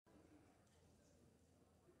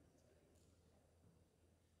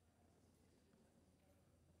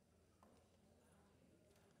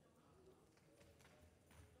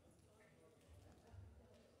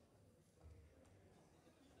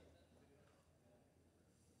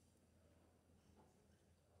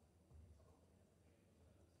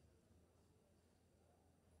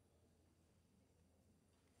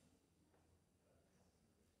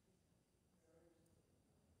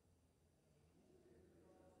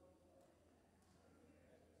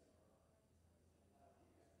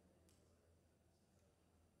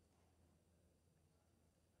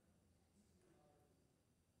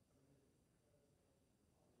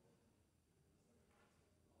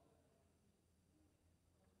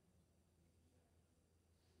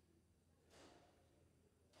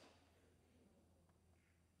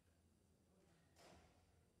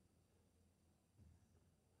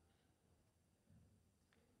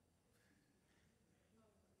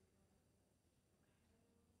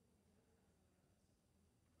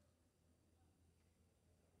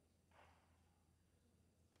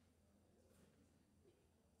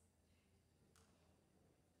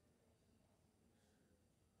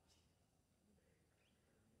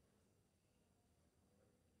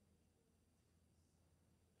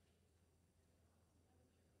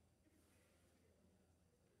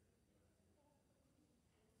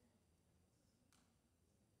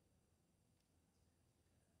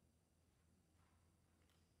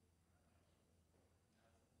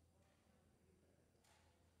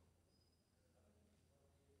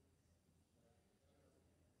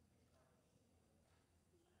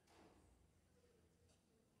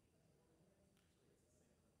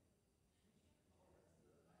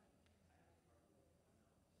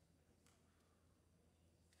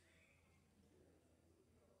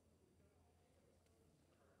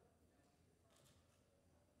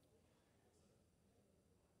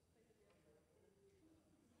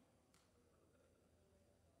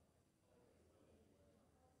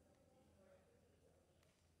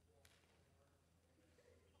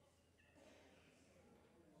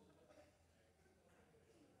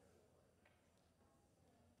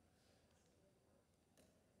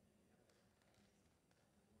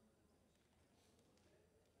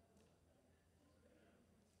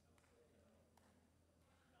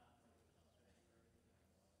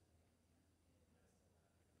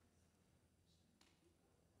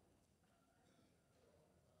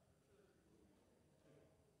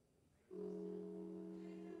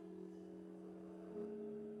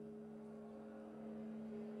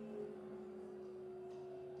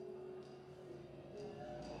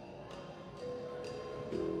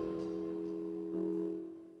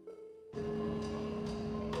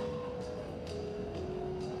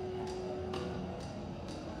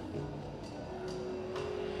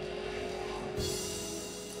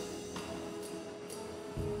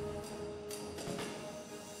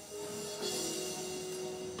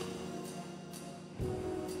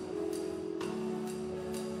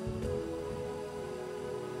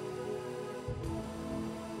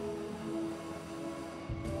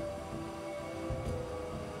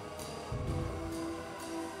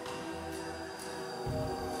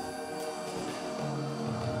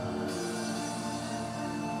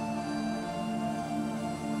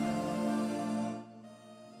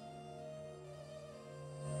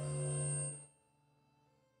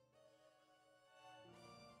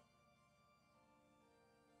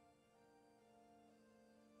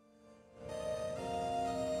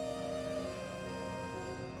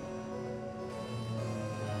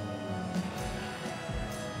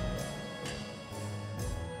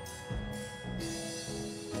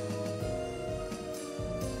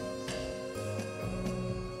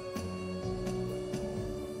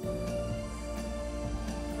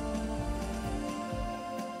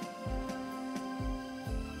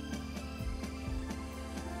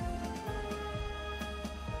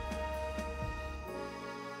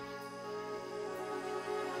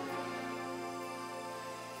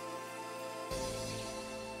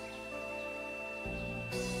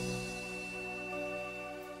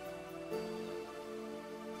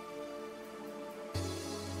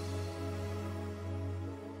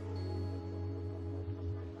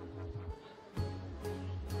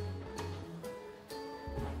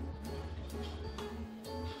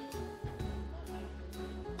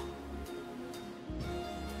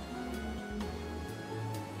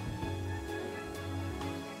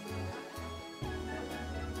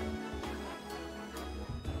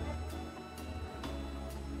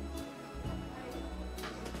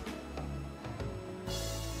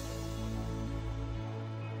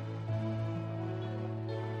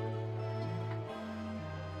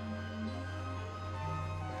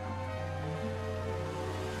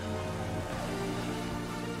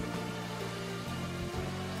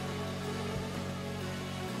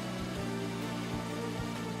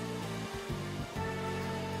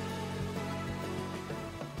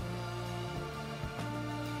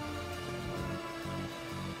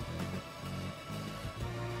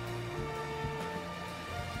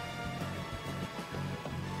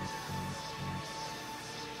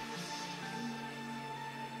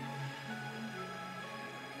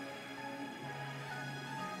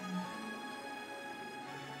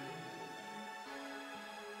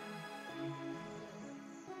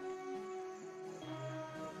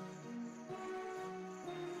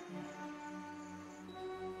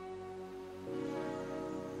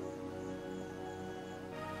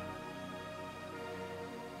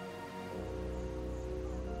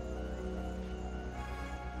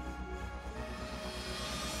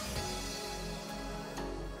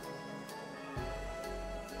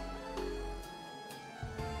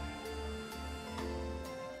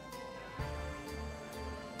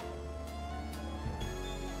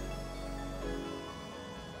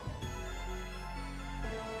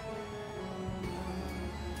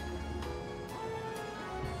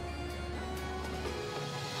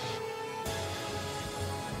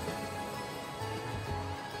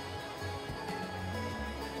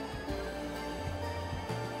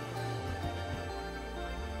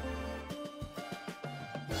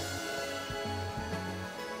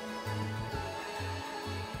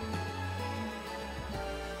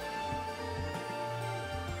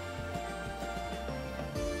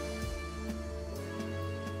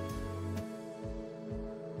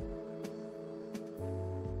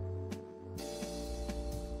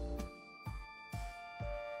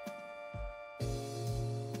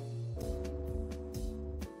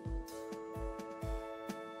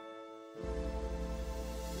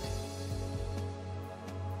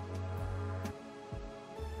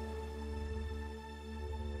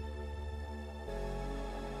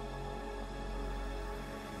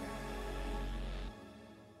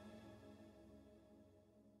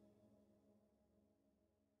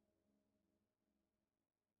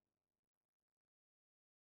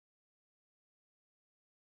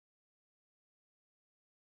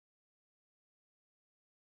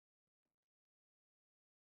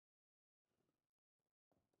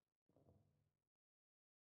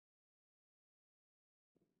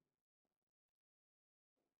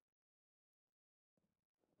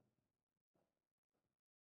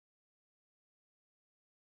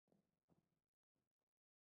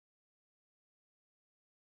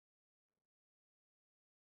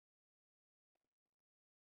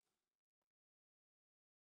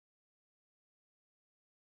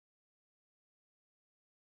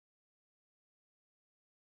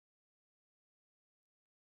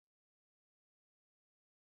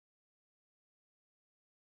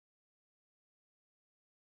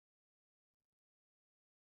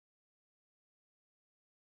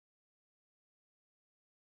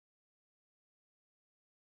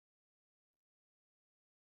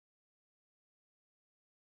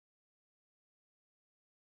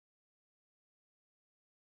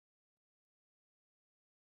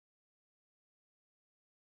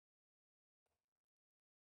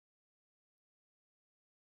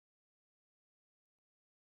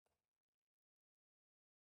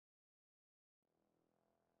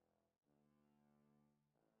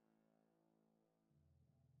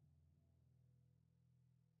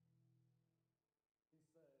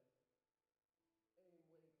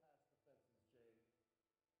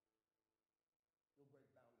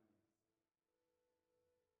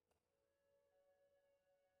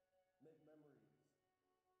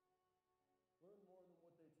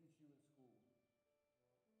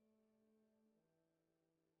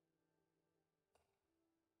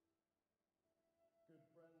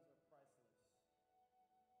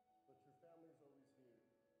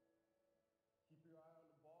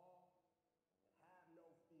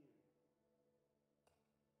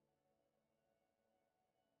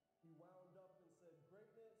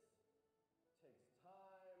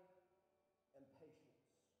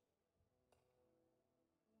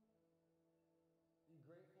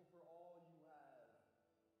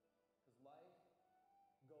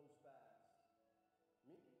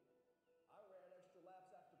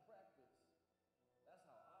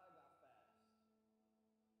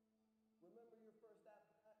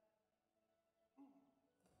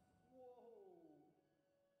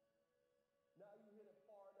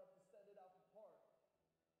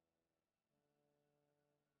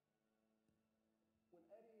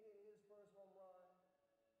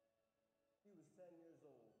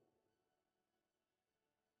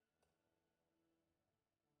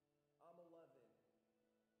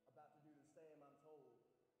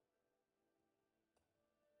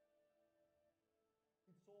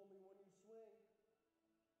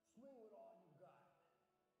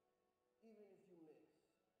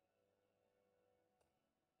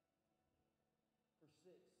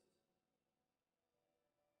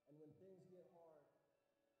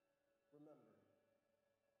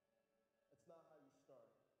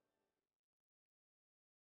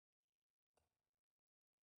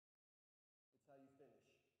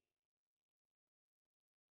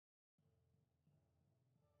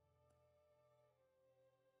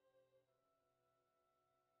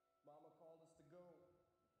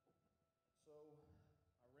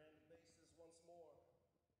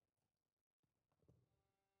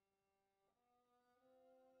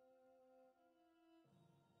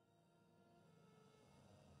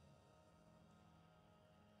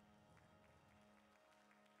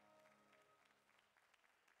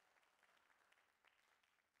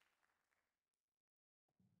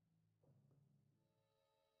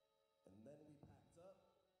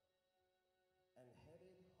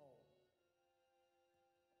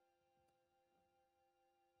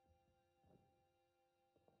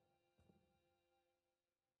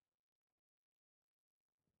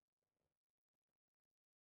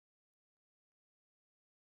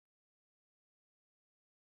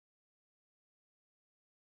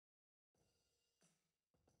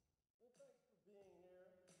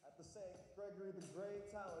the St. Gregory the Great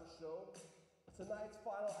talent show. Tonight's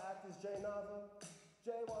final act is Jay Nava.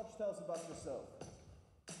 Jay, why don't you tell us about yourself?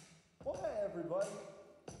 Well, hey everybody.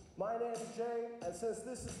 My name is Jay, and since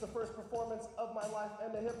this is the first performance of my life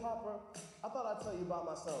and a hip-hopper, I thought I'd tell you about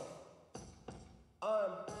myself.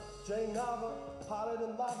 I'm Jay Nava, hotter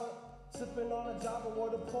than lava, sipping on a Java,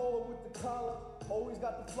 wore the polo with the collar, always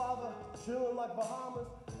got the flava, chilling like Bahamas,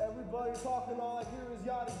 everybody talking, all I hear is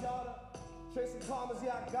yada yada. Chasing commas,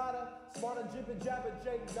 yeah, I gotta. Smarter jibber jabber,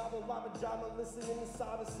 Jay Nava, lava jama, listening to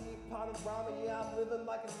Saba, see it, pot of ramen. Yeah, I'm living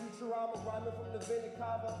like a Futurama, rhyming from the Vinny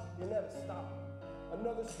Cava. You never stop.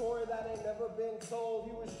 Another story that ain't never been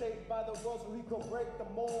told. He was shaped by the world so he could break the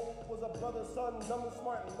mold. Was a brother, son, dumb and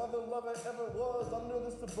smart, and mother lover ever was. Under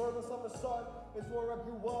the suburban summer sun is where I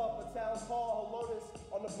grew up. A town called Helotes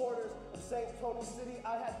on the borders of St. Tony City.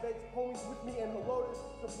 I had baked homies with me in Helotes.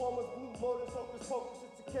 Diplomas, blue lotus, hocus pocus.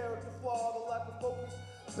 It's a character flaw, the lack of focus.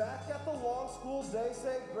 Back at the long school day,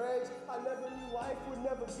 St. Greg's, I never knew life would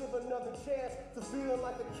never give another chance to feeling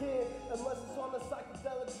like a kid unless it's on a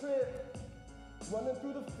psychedelic trip. Running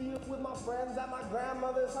through the field with my friends at my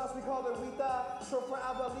grandmother's house, we call her Rita. Short for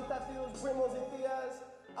Abuelita, tios, primos, y tias.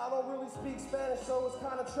 I don't really speak Spanish, so it's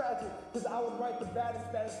kind of tragic, cause I would write the baddest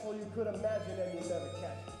Spanish so you could imagine and you never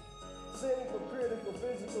catch it. Cynical, critical,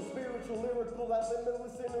 physical, spiritual, lyrical, at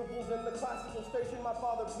limitless intervals in the classical station my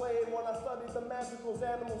father played when I studied the magicals,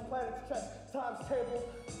 animals, planets, chess, times tables.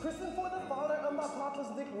 Christened for the father of my papa's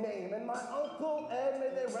nickname, and my Uncle Ed, may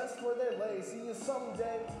they rest where they lay. See you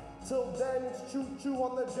someday. Till then, it's choo-choo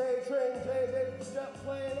on the J train. J, they jet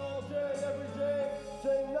playing all J, every J.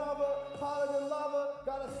 Jay Nava, hotter than lava.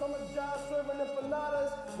 Got a summer job serving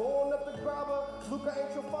empanadas. Going up the grabber. Luca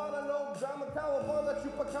ain't your father, no drama. California,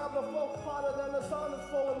 chupacabra flow. Hotter than the saunas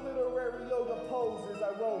flowing literary yoga poses.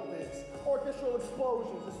 I wrote this. Orchestral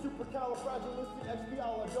explosions. A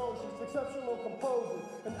supercalifragilisticexpialidocious. Exceptional composers.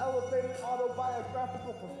 An elevated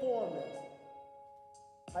autobiographical performance.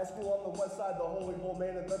 High school on the west side, the Holy Bowl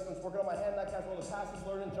main investments, working on my hand, I catch all the passes,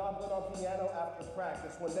 learning joblin on piano after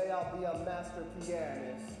practice. One day I'll be a master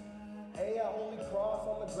pianist. Hey, a Holy Cross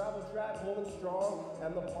on the gravel track, holding strong,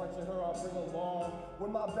 and the parts of her I'll bring along.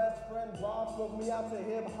 When my best friend Rob smoked me out to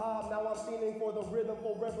hip-hop, now I'm feeling for the rhythm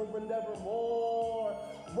forever and evermore.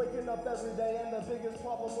 Waking up every day, and the biggest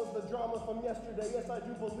problem was the drama from yesterday. Yes, I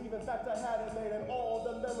do believe, in fact, I had it made, and all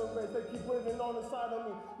the memories, they keep living on inside of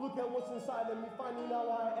me. Look at what's inside of me, finding out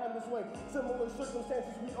why I am this way. Similar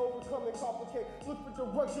circumstances we overcome and complicate. Look for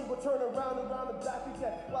direction, but turn around and back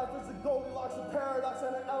again. Life is a Goldilocks, a paradox,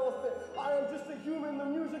 and an elephant. I am just a human, the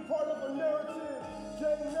music part of a narrative.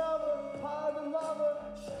 Jay Nava, hotter than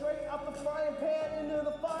lava, straight out the frying pan into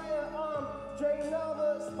the fire. I'm Jay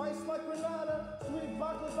Nava, spice like Granada, sweet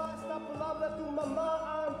baklava, esta palabra tu mama.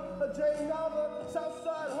 I'm a Jay Nava,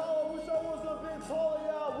 Southside Hollow. Wish I was a bit taller,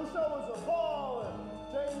 yeah, I wish I was a baller.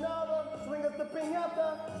 Jay Nava, swing at the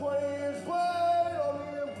piñata, 20 years played on the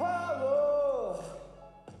Impala.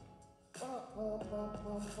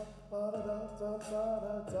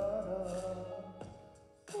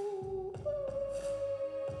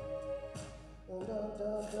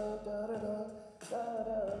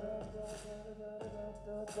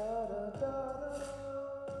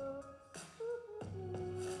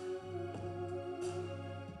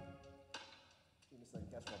 Give me a second,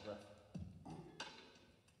 catch my breath.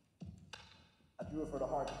 I do it for the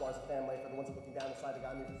hardcore family, for the ones looking down the side that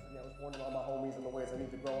got me. I was born around my homies in the ways I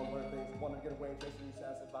need to grow and learn things. Wanted to get away and chase the east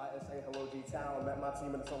side by SA, hello G-Town. Met my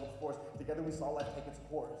team in the summer sports. Together we saw life take its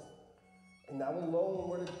course. And now alone,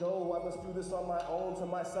 where to go? I must do this on my own. To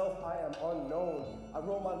myself, I am unknown. I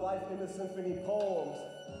wrote my life into symphony poems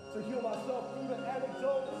to heal myself through the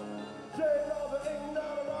anecdotes. Jay Nava, ain't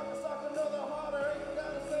not a rock, sock, another harder. Ain't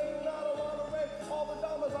gotta say, not a lot of rain. All the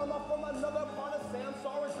dollars I'm up from another part of Sam.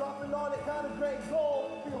 Sorry, dropping on it, kind of great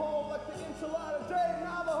gold. Behold, like the enchilada. Jay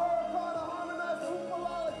Nava, hurricane, harmonize the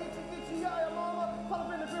hoopalala. Gitchy, yeah, mama. Caught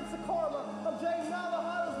up in the grips of karma. I'm Jay Nava,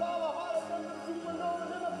 hot as lava, hotter than the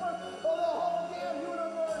supernova in the first of the whole damn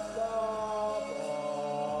universe. Lava,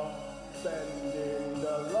 bending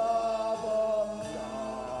the lava.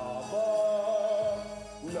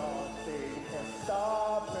 Nothing can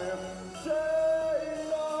stop him. Jay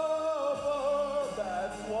Nava,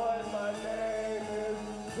 that's why my name is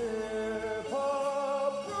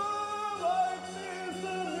hip-hop. Life is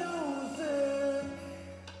the music.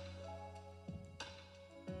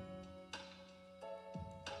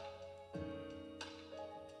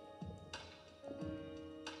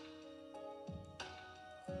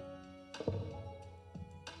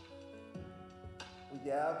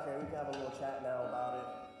 Yeah, okay, we can have a little chat now about it.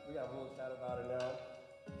 We got a little chat about it now.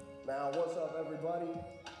 Now, what's up, everybody?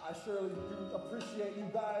 I I surely do appreciate you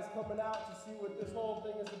guys coming out to see what this whole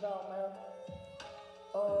thing is about, man.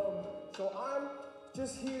 So I'm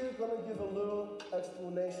just here gonna give a little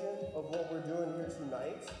explanation of what we're doing here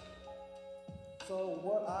tonight. So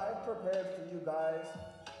what I've prepared for you guys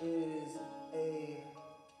is a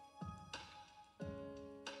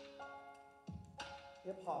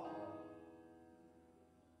hip-hop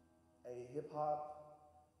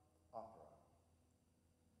opera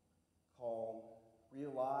called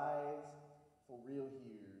Realize for Real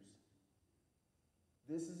Hears.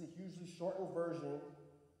 This is a hugely shortened version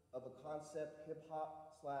of a concept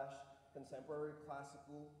hip-hop / contemporary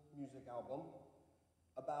classical music album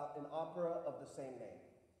about an opera of the same name.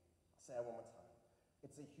 I'll say that one more time.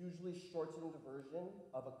 It's a hugely shortened version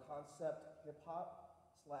of a concept hip-hop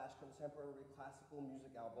 / contemporary classical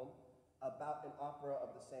music album about an opera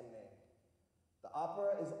of the same name. The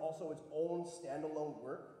opera is also its own standalone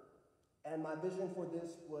work, and my vision for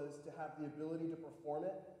this was to have the ability to perform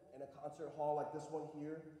it in a concert hall like this one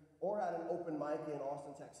here, or at an open mic in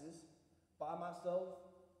Austin, Texas, by myself,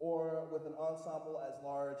 or with an ensemble as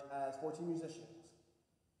large as 14 musicians.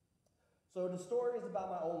 So the story is about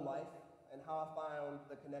my own life and how I found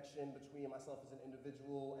the connection between myself as an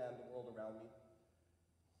individual and the world around me.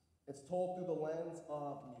 It's told through the lens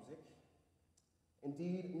of music.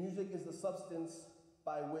 Indeed, music is the substance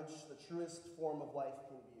by which the truest form of life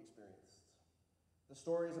can be experienced. The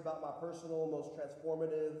story is about my personal, most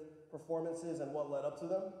transformative performances and what led up to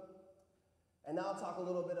them. And now I'll talk a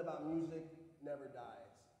little bit about Music Never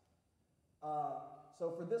Dies.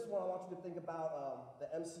 So for this one, I want you to think about the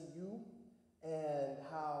MCU and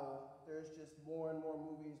how there's just more and more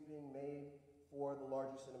movies being made for the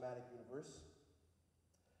larger cinematic universe.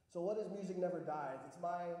 So what is Music Never Dies? It's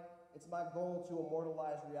my goal to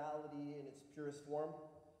immortalize reality in its purest form.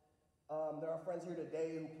 There are friends here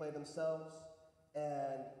today who play themselves,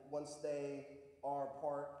 and once they are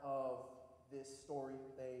part of this story,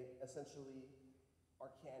 they essentially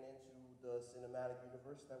are canon to the cinematic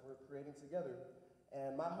universe that we're creating together.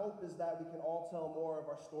 And my hope is that we can all tell more of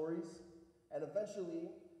our stories, and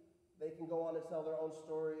eventually they can go on to tell their own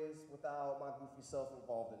stories without my goofy self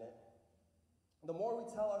involved in it. The more we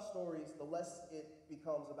tell our stories, the less it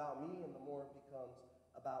becomes about me and the more it becomes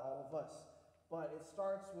about all of us. But it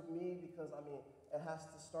starts with me because, it has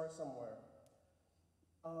to start somewhere.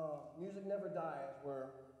 Music never dies, where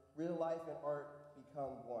real life and art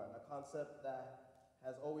become one, a concept that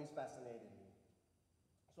has always fascinated me.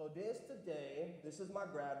 So this is my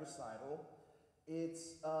grad recital. It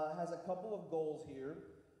has a couple of goals here.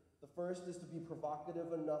 The first is to be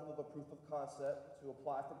provocative enough of a proof of concept to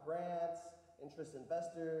apply for grants, interest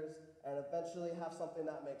investors, and eventually have something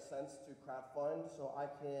that makes sense to crowdfund so I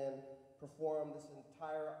can perform this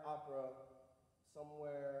entire opera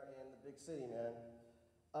somewhere in the big city, man.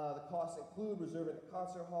 The costs include reserving the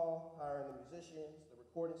concert hall, hiring the musicians, the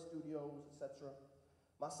recording studios, etc.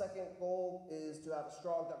 My second goal is to have a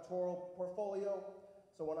strong doctoral portfolio,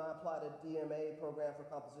 so when I apply to DMA program for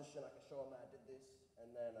composition, I can show them that I did this,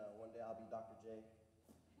 and then one day I'll be Dr. J.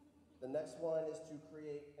 The next one is to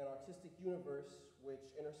create an artistic universe which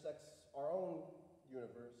intersects our own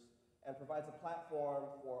universe and provides a platform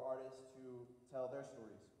for artists to tell their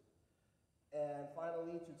stories. And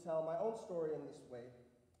finally, to tell my own story in this way.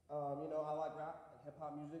 I like rap and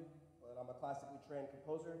hip-hop music, but I'm a classically trained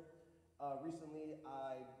composer. Recently,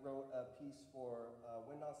 I wrote a piece for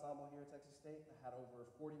wind ensemble here at Texas State that had over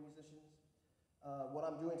 40 musicians. What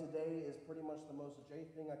I'm doing today is pretty much the most J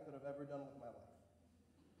thing I could have ever done with my life.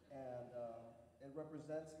 And it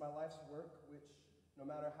represents my life's work, which, no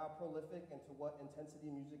matter how prolific and to what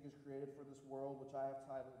intensity music is created for this world, which I have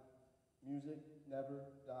titled Music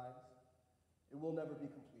Never Dies, it will never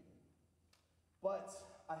be completed. But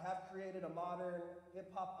I have created a modern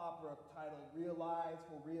hip-hop opera titled Realize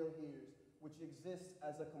for Real Hears, which exists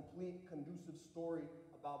as a complete, conducive story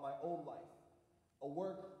about my own life, a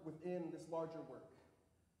work within this larger work.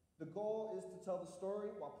 The goal is to tell the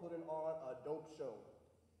story while putting on a dope show.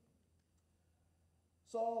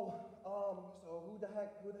 So who the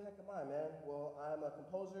heck am I, man? Well, I'm a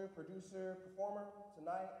composer, producer, performer.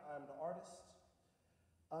 Tonight, I'm the artist.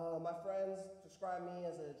 My friends describe me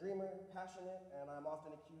as a dreamer, passionate, and I'm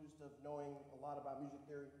often accused of knowing a lot about music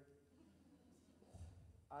theory.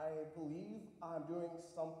 I believe I'm doing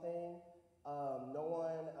something no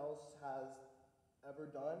one else has ever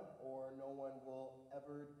done or no one will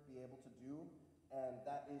ever be able to do, and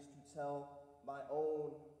that is to tell my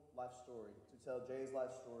own life story, to tell Jay's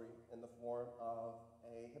life story in the form of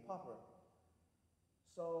a hip-hopper.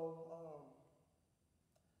 So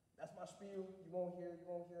that's my spiel. You won't hear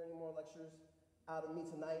any more lectures out of me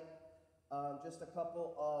tonight. Just a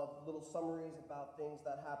couple of little summaries about things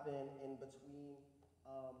that happen in between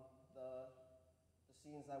the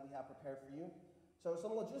scenes that we have prepared for you. So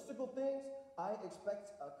some logistical things, I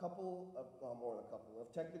expect more than a couple of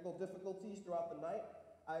technical difficulties throughout the night.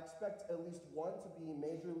 I expect at least one to be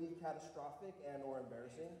majorly catastrophic and or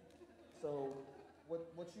embarrassing. So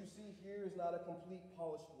what you see here is not a complete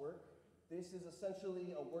polished work. This is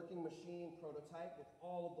essentially a working machine prototype with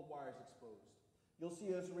all of the wires exposed. You'll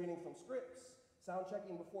see us reading from scripts, sound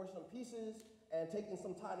checking before some pieces, and taking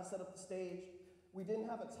some time to set up the stage. We didn't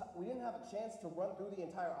have a chance to run through the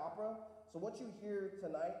entire opera, so what you hear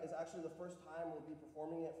tonight is actually the first time we'll be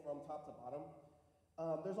performing it from top to bottom.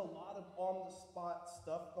 There's a lot of on-the-spot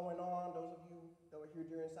stuff going on. Those of you that were here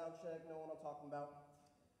during sound check know what I'm talking about.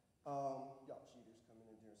 Y'all cheaters coming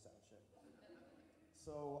in during sound check.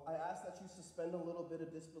 So I ask that you suspend a little bit of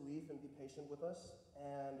disbelief and be patient with us.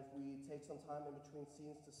 And if we take some time in between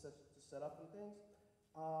scenes to set up and things,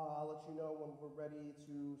 I'll let you know when we're ready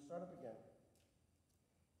to start up again.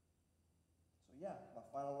 So yeah, my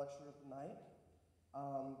final lecture of the night,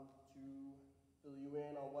 to fill you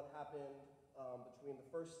in on what happened between the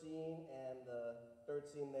first scene and the third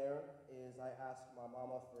scene there is I asked my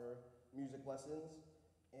mama for music lessons,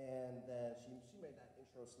 and then she made that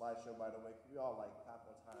intro slideshow, by the way. We all like clap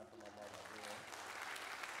one time for my mama. You know?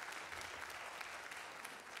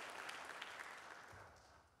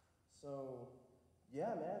 So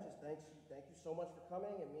yeah, man, just thank you so much for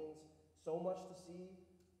coming. It means so much to see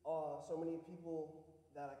so many people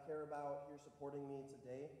that I care about here supporting me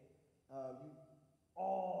today. You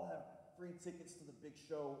all have free tickets to the big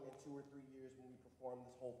show in 2 or 3 years when we perform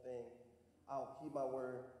this whole thing. I'll keep my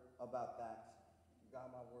word about that. You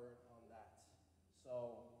got my word on that.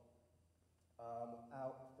 So,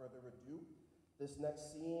 without further ado, this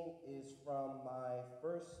next scene is from my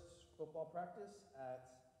first football practice at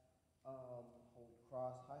Holy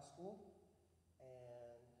Cross High School.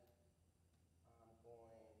 And I'm going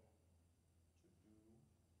to do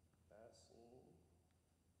that scene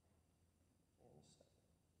in a second.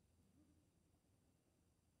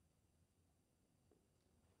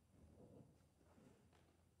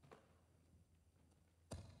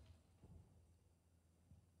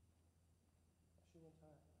 She went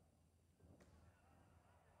tired.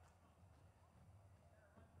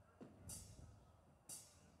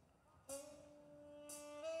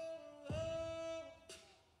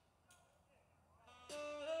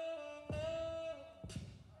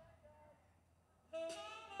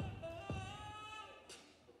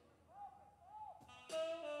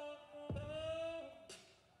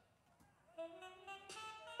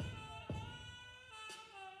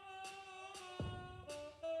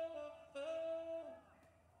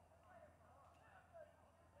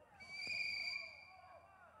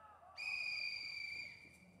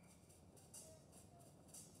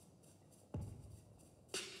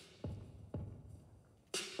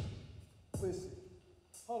 Listen,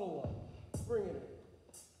 huddle up, bring it in.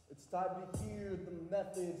 It's time to hear the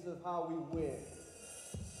methods of how we win.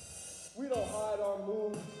 We don't hide our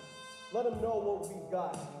moves, let them know what we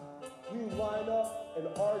got. We line up and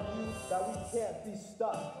argue that we can't be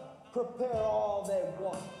stopped. Prepare all they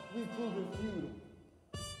want, we prove it futile.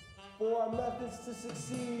 For our methods to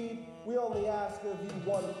succeed, we only ask of you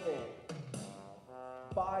one thing.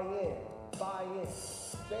 Buy in, buy in.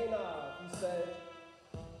 J9, he said.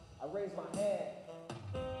 I raised my hand.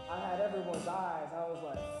 I had everyone's eyes. I was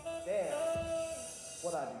like, damn,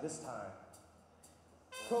 what'd I do this time?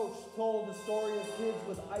 Coach told the story of kids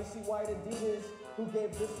with icy white Adidas who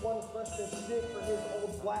gave this one freshman shit for his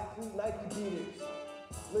old black cleat Nike beaters.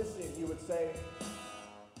 Listen, he would say,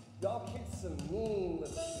 y'all kids some mean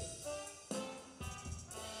little shit.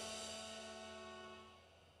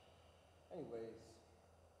 Anyways,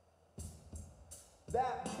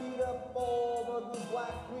 that beat up old ugly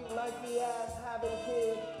black cleat Nike ass having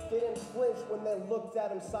kid didn't flinch when they looked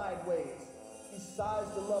at him sideways. He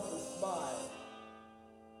sized them up and smiled.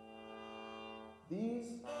 These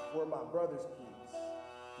were my brother's cleats,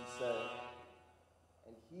 he said,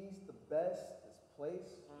 and he's the best this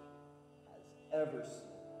place has ever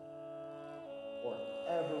seen, or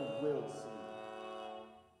ever will see.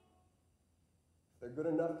 If they're good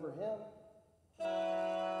enough for him,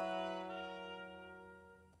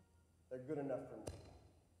 they're good enough for me.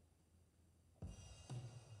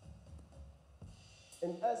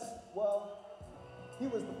 And well, he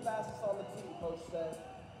was the fastest on the team, Coach said.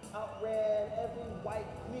 Outran every white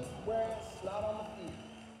cleat wearing snot on the feet.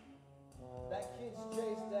 That kid's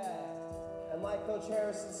Jay's dad. And like Coach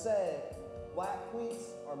Harrison said, black cleats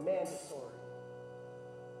are mandatory.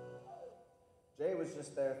 Jay was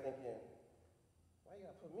just there thinking, why you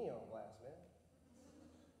gotta put me on blast, man.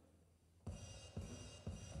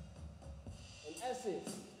 In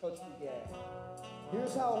essence, Coach began,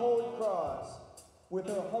 here's how Holy Cross, with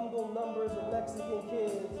her humble numbers of Mexican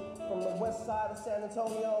kids from the west side of San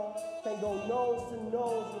Antonio, can go nose to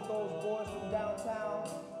nose with those boys from downtown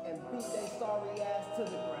and beat their sorry ass to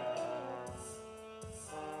the ground.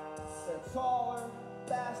 They're taller,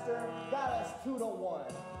 faster, got us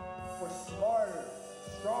 2-1. We're smarter,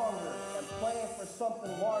 stronger, and playing for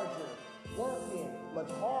something larger, working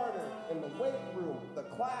much harder in the weight room, the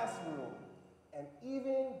classroom, and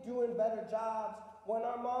even doing better jobs when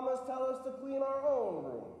our mamas tell us to clean our own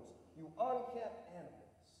rooms. You unkept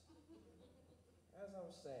animals. As I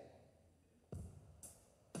was saying,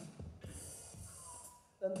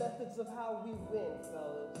 the methods of how we win,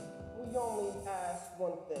 fellas, we only ask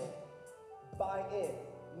one thing. Buy in,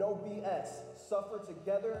 no BS, suffer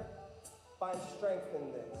together, find strength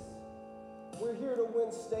in this. We're here to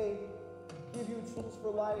win state, give you tools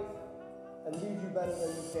for life, and leave you better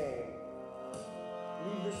than you came.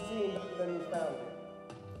 Leave this team better than you found it.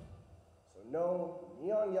 So no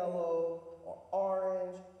neon yellow, or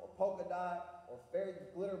orange, or polka dot, or fairy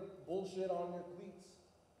glitter bullshit on your cleats.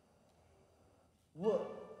 Look,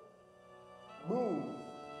 move,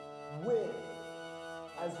 win,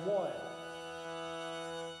 as one.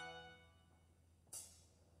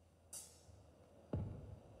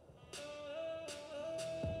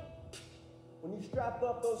 When you strap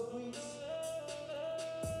up those cleats,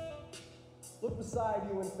 look beside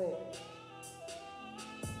you and think,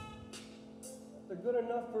 if they're good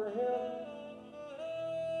enough for him,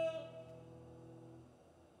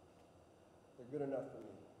 they're good enough for me.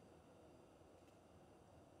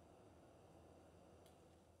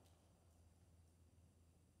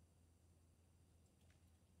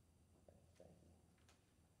 Thank you.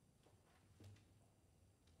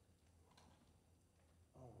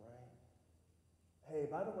 All right. Hey,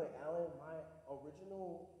 by the way, Alan, my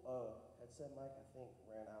original headset mic, I think,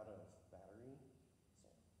 ran out of battery. So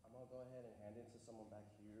I'm gonna go ahead and hand it to someone back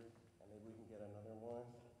here, and maybe we can get another one.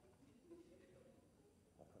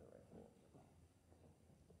 I'll put it right here.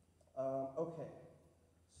 Okay.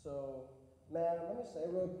 So, man, let me say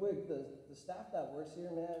real quick, the staff that works here,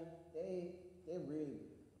 man, they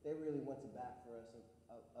really went to bat for us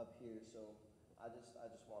up here. So I just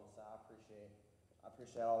want to say I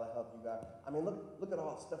appreciate all the help you got. I mean, look at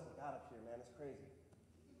all the stuff we got up here, man. It's crazy.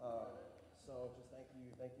 So just thank you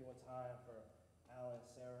one time for Alan,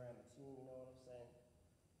 Sarah, and the team. You know what I'm saying?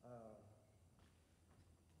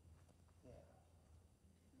 Yeah.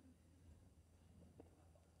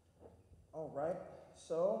 All right.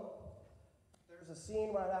 So there's a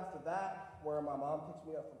scene right after that where my mom picks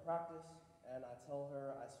me up from practice, and I tell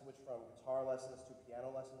her I switch from guitar lessons to piano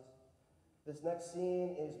lessons. This next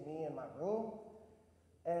scene is me in my room.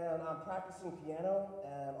 And I'm practicing piano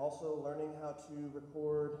and also learning how to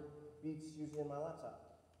record beats using my laptop.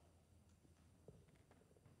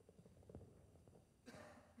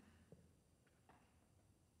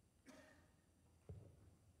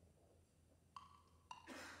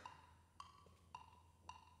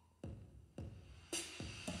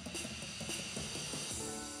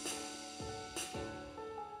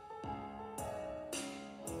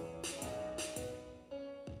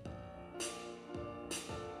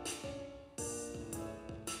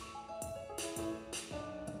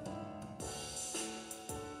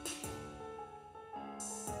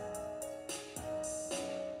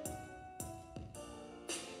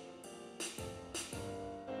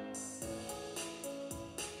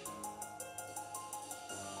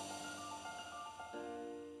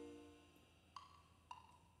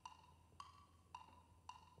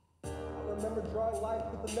 Remember drawing life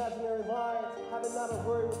with imaginary lines, having not a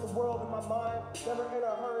worry with the world in my mind, never in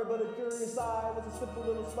a hurry but a curious eye, with a simple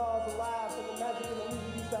little smiles and laughs, and the magic and the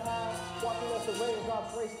music used to have, watching as the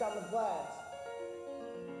raindrops race down the glass.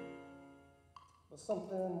 But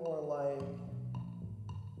something more like,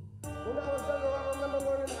 when I was younger, I remember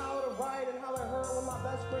learning how to write and how it hurt when my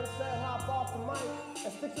best friend said, hop off the mic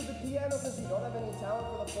and stick to the piano because you don't have any talent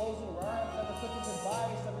for the closing rhyme. Never took his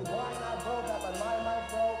advice, every line I wrote that my mind might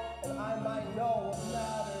grow, and I might know what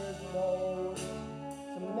matters most,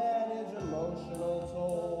 to manage emotional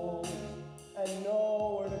tolls and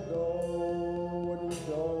know where to go when you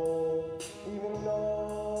don't even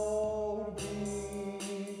know who to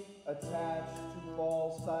be, attached to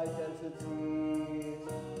false identities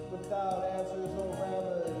without answers or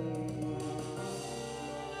remedies.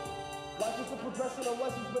 Life is a progression of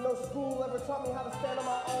lessons, but no school ever taught me how to stand on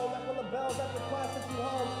my own. Like when the bells after class sent you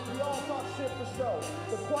home, we all talk shit for show.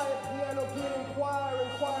 The quiet piano kid inquired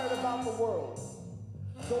about the world.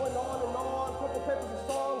 Going on and on, purple papers and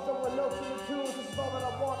songs.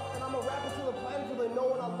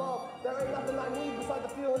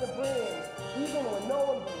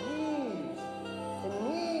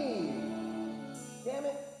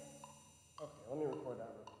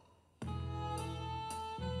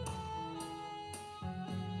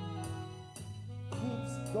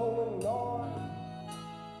 going on.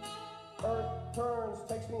 Earth turns,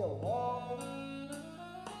 takes me along.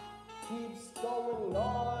 Keeps going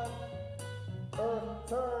on. Earth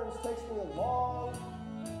turns, takes me along.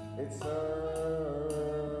 It's Earth.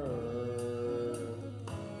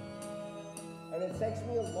 And it takes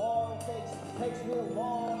me along, takes me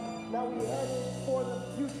along. Now we headed for the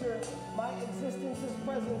future. My existence is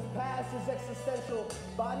present, past is existential.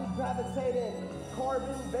 Body gravitating,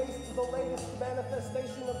 carbon-based is the latest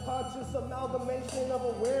manifestation of conscious amalgamation of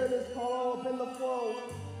awareness caught all up in the flow.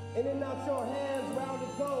 In and out your hands, round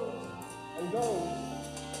it goes and goes.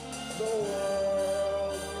 The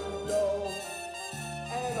world you know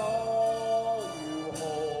and all you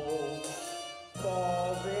hold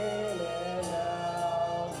falls in and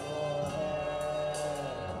out your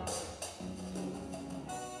hand.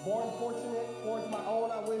 Born fortunate, towards my own,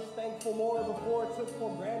 I wish thankful more before took for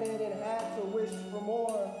granted and had to wish for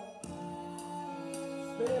more.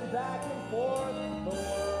 Spinning back and forth, the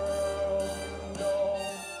world you know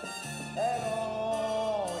and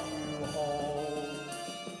all you hold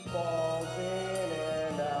falls in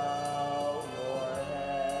and out your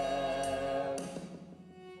hands.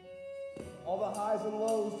 All the highs and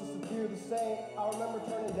lows disappear the same. I remember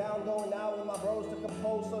turning down, going out with my bros to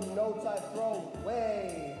compose some notes I'd thrown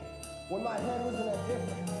away when my head was in a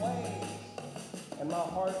different place and my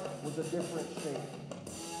heart was a different shape.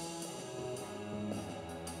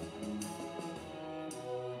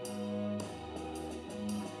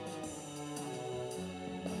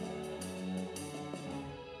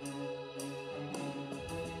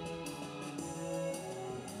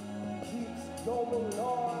 Going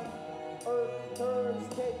on, earth turns,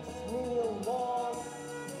 takes me along.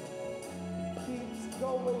 Keeps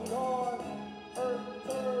going on, earth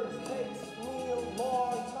turns, takes me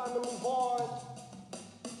along. Time to move on.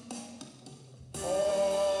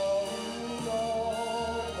 All you know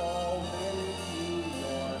falls into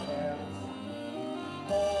your hands.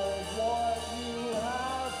 Hold what you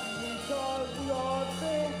have because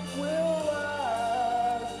nothing will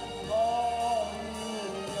last. All you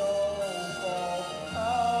know falls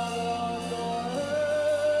out of your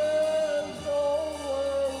hands. Don't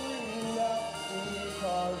worry now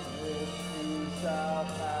because this too shall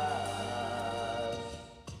pass.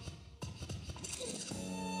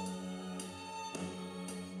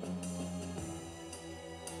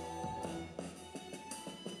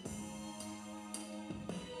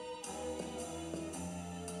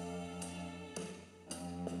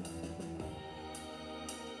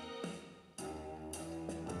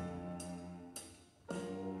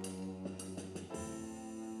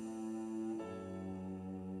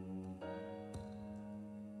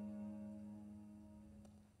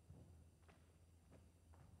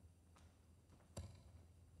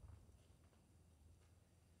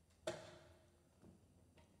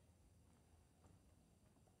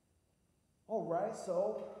 All right,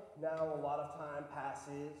 so now a lot of time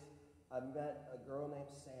passes. I met a girl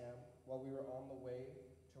named Sam while we were on the way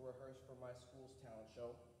to rehearse for my school's talent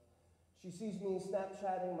show. She sees me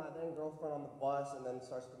Snapchatting my then girlfriend on the bus and then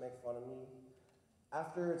starts to make fun of me.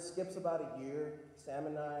 After it skips about a year, Sam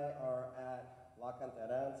and I are at La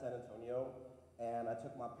Cantera in San Antonio, and I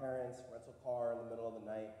took my parents' rental car in the middle of the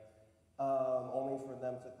night, only for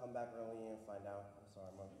them to come back early and find out. I'm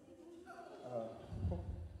sorry, Mom.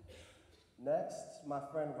 Next, my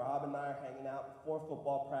friend Rob and I are hanging out before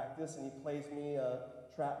football practice, and he plays me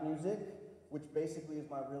trap music, which basically is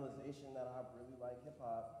my realization that I really like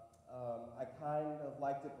hip-hop. I kind of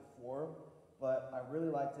liked it before, but I really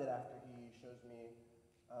liked it after he shows me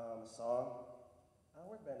a song.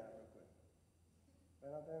 Where's Ben at real quick?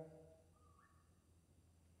 Ben out there?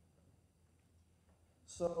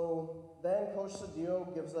 So then Coach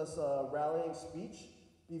Cedillo gives us a rallying speech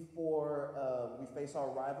before we face our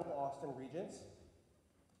rival, Austin Regents.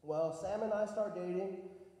 Well, Sam and I start dating,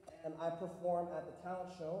 and I perform at the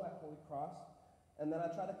talent show at Holy Cross. And then I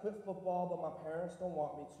try to quit football, but my parents don't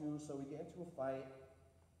want me to, so we get into a fight.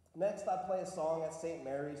 Next, I play a song at St.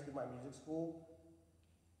 Mary's through my music school.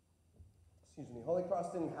 Excuse me, Holy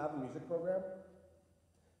Cross didn't have a music program,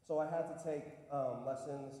 so I had to take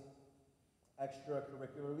lessons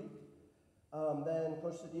extracurricularly. Then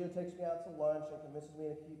Coach Cedillo takes me out to lunch and convinces me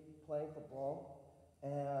to keep playing football.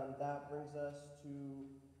 And that brings us to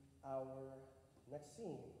our next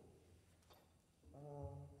scene.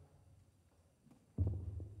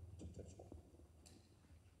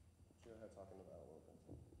 What you had talking about a little bit.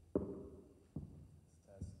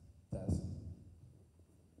 Test.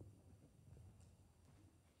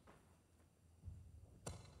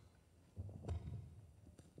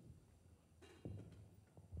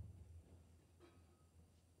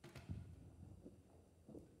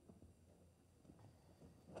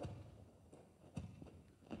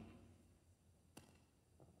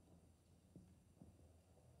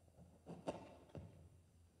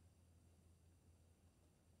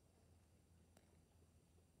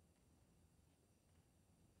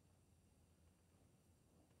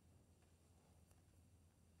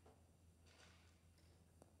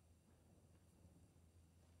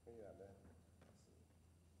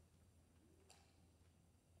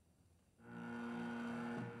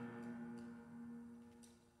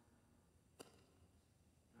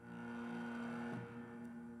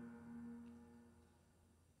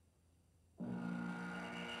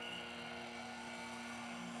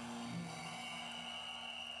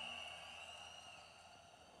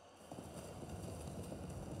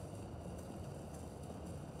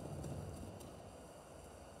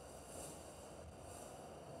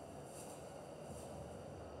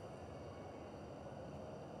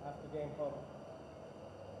 game, pump.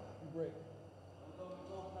 You break.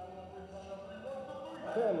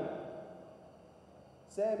 Family.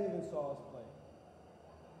 Sam even saw us play.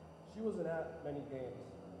 She wasn't at many games.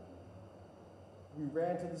 We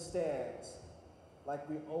ran to the stands like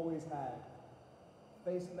we always had.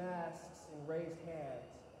 Face masks and raised hands.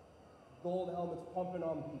 Gold helmets pumping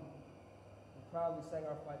on beat. We proudly sang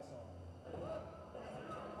our fight song.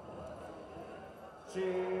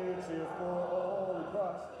 Cheer, cheer for Holy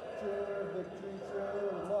Cross. Cheer victory,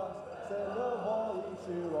 cheer loss. Send the volley,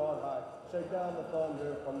 cheer on high. Shake down the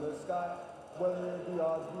thunder from the sky. Whether the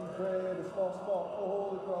odds be great or small, small,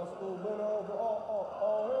 Holy Cross will win over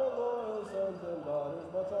all her loyal sons and daughters.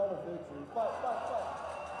 Much honor, victory, fight, fight, fight.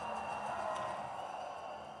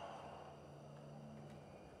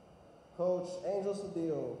 Coach Angel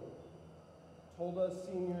Cedillo told us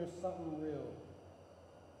seniors something real.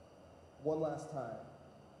 One last time.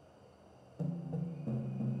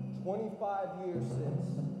 25 years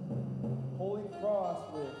since, Holy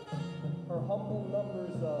Cross with her humble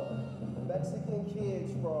numbers of Mexican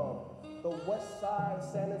kids from the west side of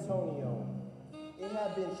San Antonio. It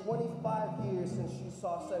had been 25 years since she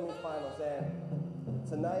saw semifinals, and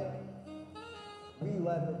tonight, we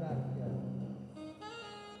led her back again.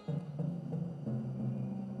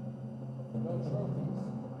 No trophies,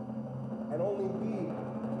 and only we,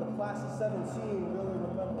 the class of 17, really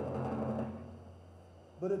remember.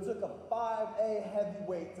 But it took a 5A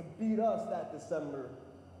heavyweight to beat us that December,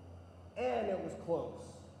 and it was close.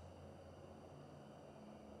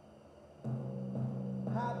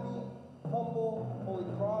 Happy, humble, Holy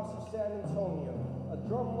Cross of San Antonio, a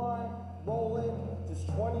drum line rolling just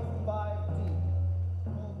 25 deep.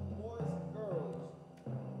 Both boys and girls,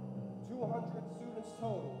 200 students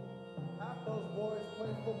total. Half those boys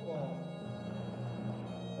play football,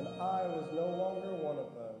 and I was no longer one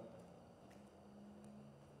of them.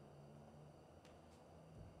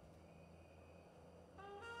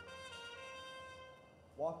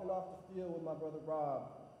 Walking off the field with my brother Rob.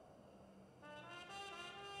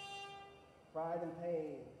 Pride and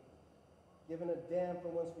pain, giving a damn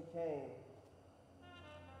from whence we came.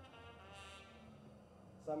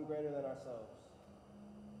 Something greater than ourselves.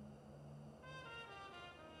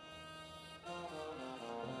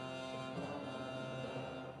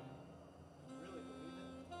 You really believe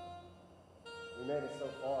it? We made it so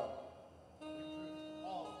far. We proved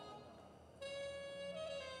all of them.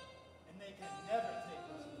 And they can never take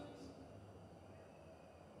those wins.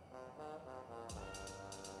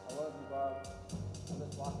 I love you, Bob. I'm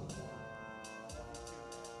just walking. I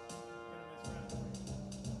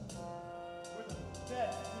love you too. You're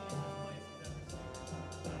gonna miss graduating. We're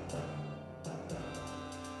the best team this place has ever seen.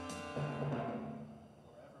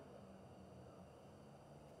 Or ever will.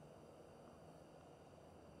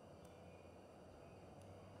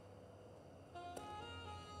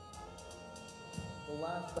 The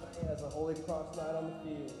last night as a Holy Cross night on the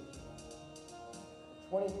field.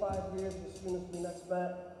 25 years as soon as we next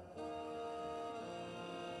met.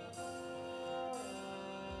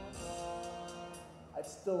 I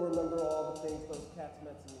still remember all the things those cats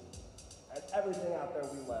meant to me, and everything out there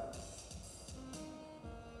we left.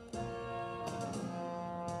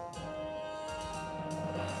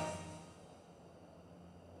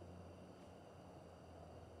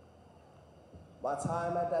 My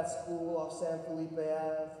time at that school off San Felipe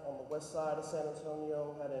Ave on the west side of San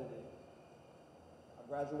Antonio had ended. I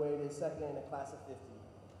graduated second in a class of 50.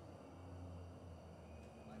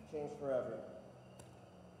 Life changed forever.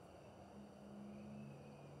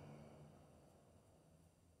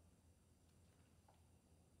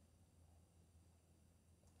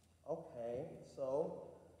 Okay, so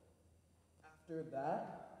after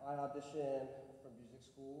that, I auditioned for music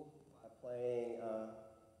school by playing a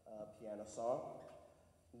piano song.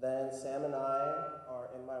 Then Sam and I are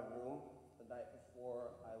in my room the night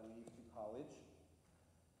before I leave to college.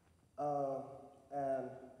 And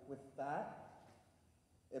with that,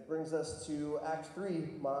 it brings us to Act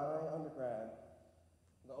 3, my undergrad.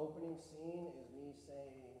 The opening scene is me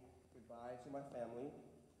saying goodbye to my family.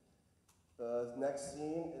 The next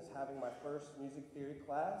scene is having my first music theory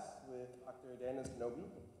class with Dr. Dana Zanobi.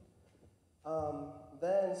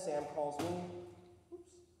 Then Sam calls me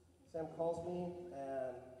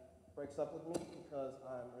and breaks up with me because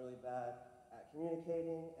I'm really bad at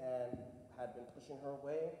communicating and had been pushing her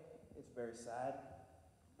away. It's very sad.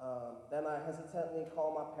 Then I hesitantly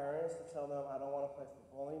call my parents to tell them I don't want to play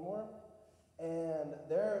football anymore. And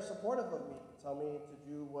they're supportive of me, tell me to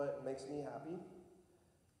do what makes me happy.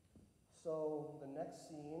 So the next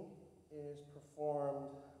scene is performed.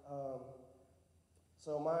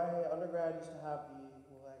 So my undergrad used to have the,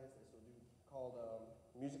 well, I guess they still do, called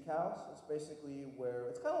music house. It's basically where,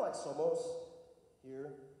 it's kind of like Somos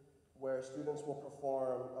here, where students will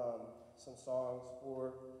perform some songs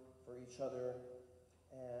for each other.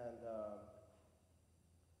 And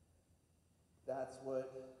that's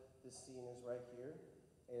what this scene is right here.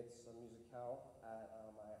 It's a musicale at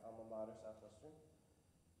my alma mater, Southwestern.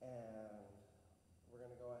 And we're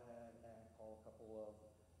going to go ahead and call a couple of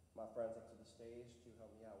my friends up to the stage to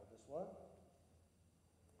help me out with this one.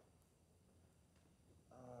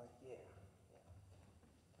 Yeah.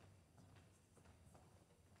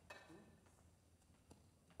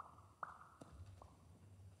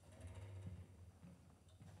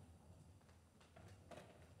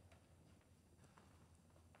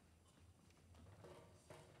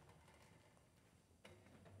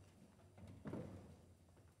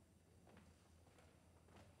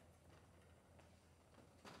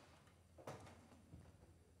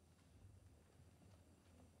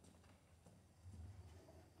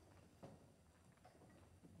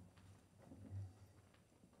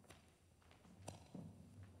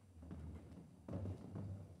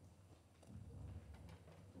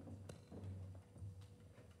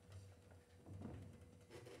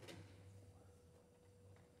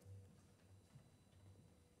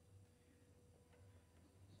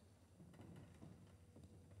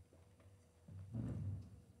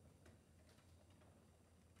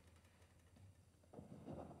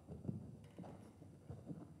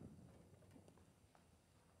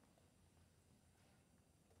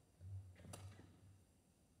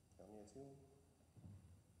 Too.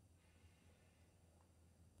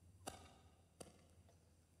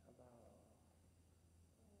 How about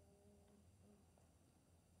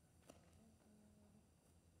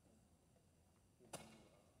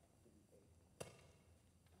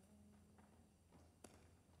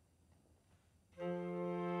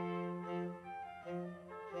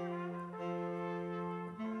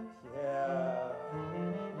yeah.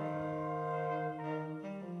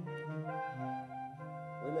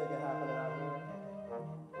 We make it happen out here.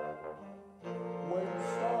 Where you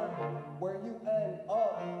start, where you end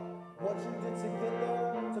up, what you did to get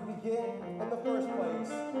there, to begin in the first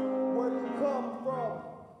place, where you come from,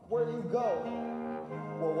 where you go.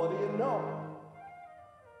 Well, what do you know?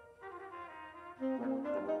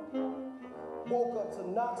 Woke up to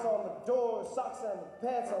knocks on the door, socks and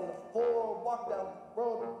pants on the floor, walked down the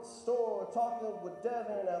road to the store, talking with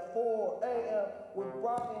Devin at 4 a.m. with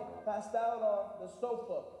Brian passed out on the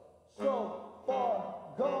sofa, so far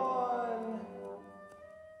gone.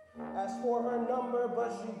 Asked for her number,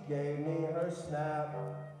 but she gave me her snap.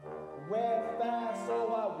 Ran fast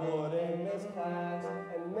so I wouldn't miss class,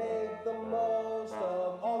 and made the most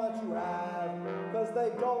of all that you have, 'cause they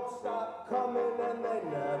don't stop coming and they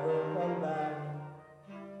never come back.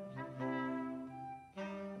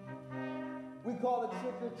 We called it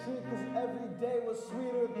trick or treat 'cause every day was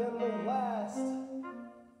sweeter than the last.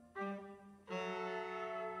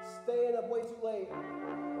 Staying up way too late,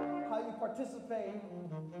 how you participate.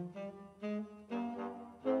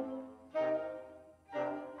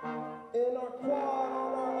 In our quad,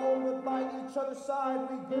 on our own, but by each other's side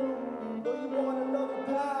we grew. Though you want another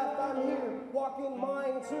path, I'm here, walking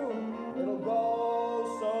mine too. It'll go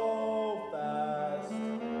so fast.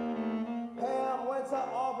 Pam went to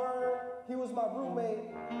Auburn, he was my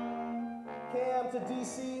roommate. Cam to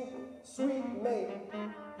DC, sweet mate.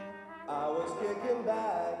 I was kicking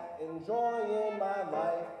back, enjoying my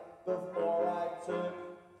life before I took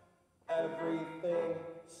everything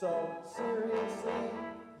so seriously.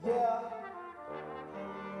 Yeah.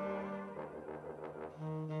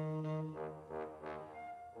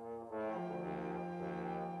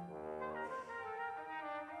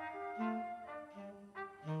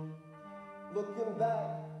 Looking back,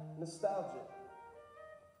 nostalgic.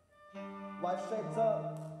 Life shaped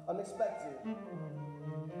up, unexpected.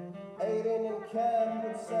 Aiden and Kev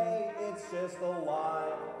would say it's just a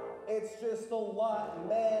lot. It's just a lot,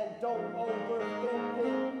 man, don't overthink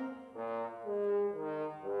it.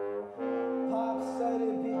 Pop said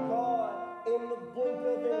it'd be gone in the blink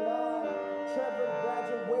of an eye. Trevor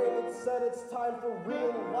graduated, said it's time for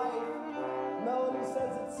real life. Melanie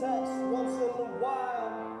sends a text once in a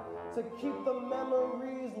while to keep the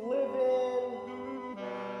memories living.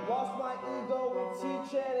 Lost my ego with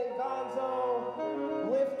T-Chan and Gonzo,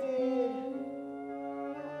 lifted.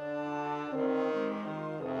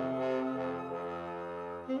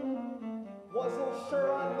 Wasn't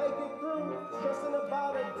sure I'd make it through, stressing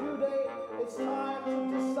about a due date. It's time to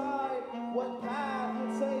decide what path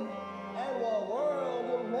you'll take and what world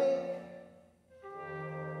you'll make.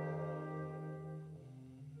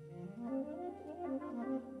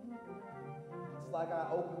 like I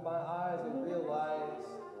opened my eyes and realized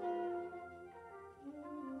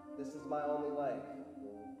this is my only life.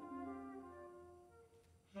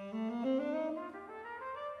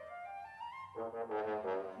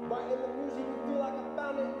 Writing the music, you feel like I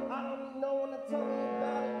found it. I don't need no one to tell me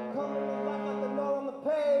about it. Coming to life like the note on the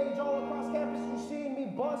page. All across campus, you see me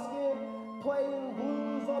busking, playing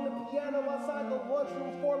blues on the piano outside the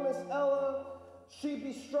lunchroom for Miss Ella. She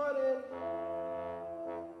be strutting.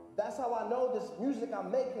 That's how I know this music I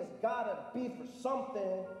make has gotta be for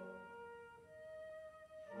something.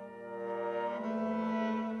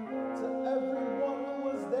 To everyone who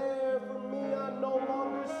was there for me, I no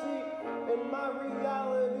longer see in my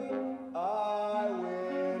reality. I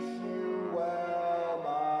wish you well,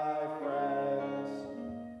 my friends.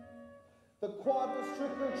 The quad was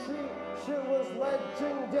trick or treat, shit was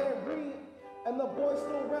legendary. And the boys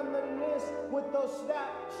still reminisce with those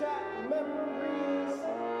Snapchat memories.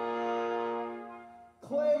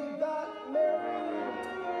 Clay got married.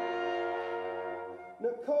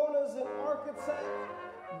 Nakona's an architect,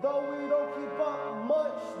 though we don't keep up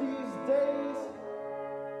much these days.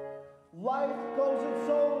 Life goes its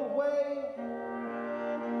own way.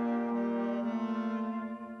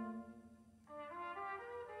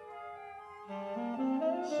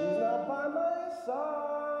 She's not by my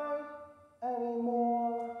side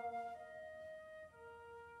anymore.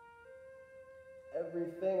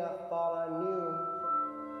 Everything I thought I knew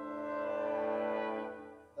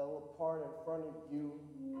fell apart in front of you.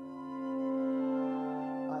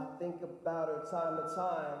 I think about her time to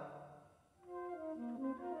time,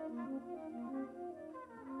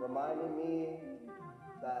 reminding me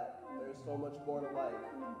that there's so much more to life.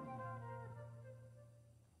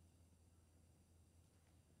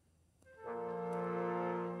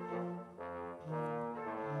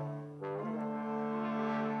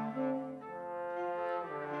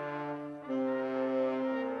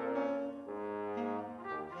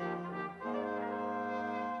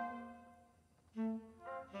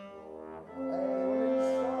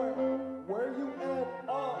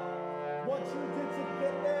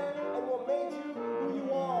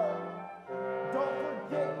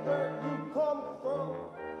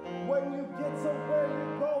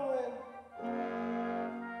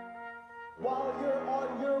 While you're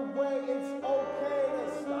on your way, it's okay to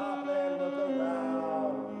stop and look around.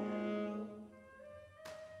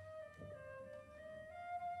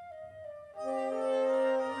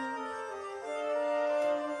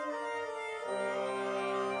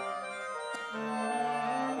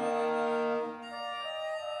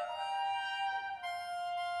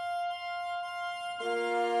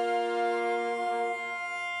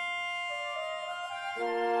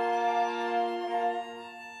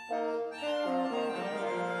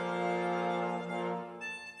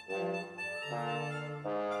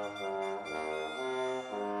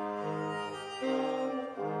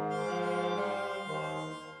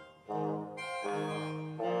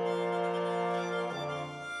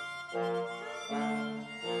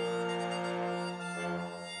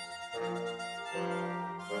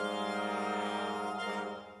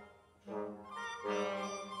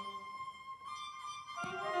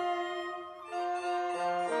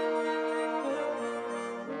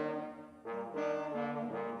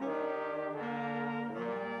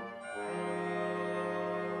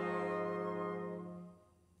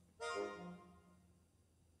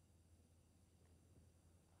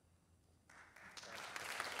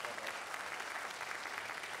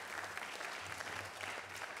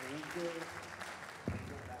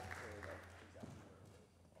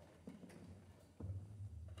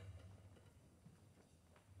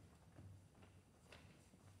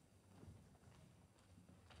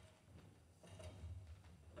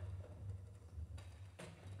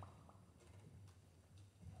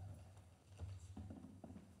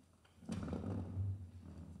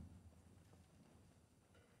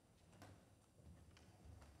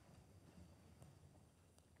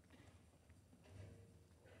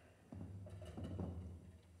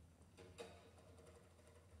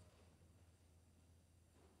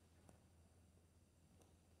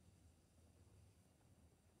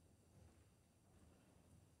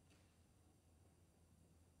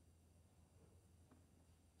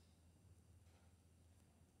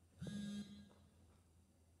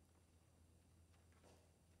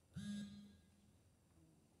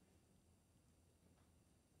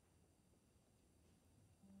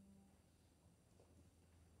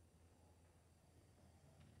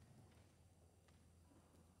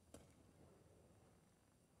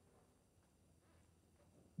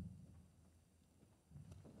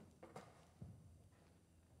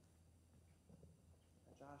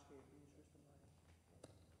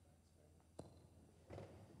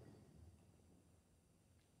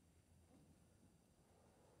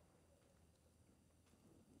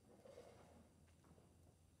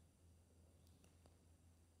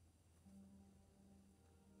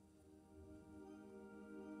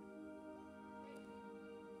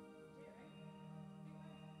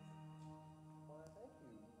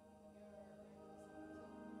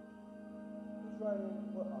 writing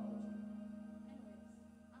what authors? Anyways,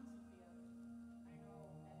 I'm Sophia. I know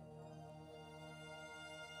Ben and John.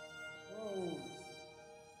 Rose.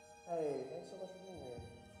 Hey, thanks so much for being here.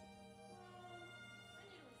 I need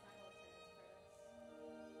a recital attendance credits.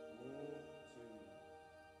 Me too.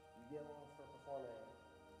 You get one for performing.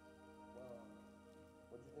 Well,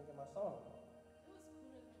 what'd you think of my song? It was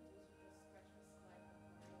cooler than the dudes who just scratched the slide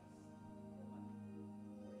tutorials. For what, like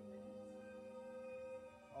 40 minutes?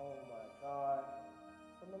 Oh my god.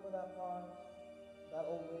 Remember that part? That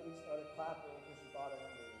old lady started clapping because she thought it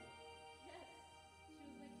ended. Yes! She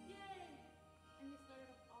was like, yay! And he started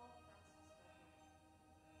up all fast to start it.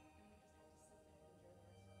 And we just had to sit there and enjoy the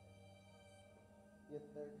rest of it. Yet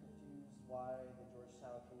they're confused why the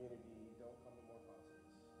Georgetown community don't come to more concerts.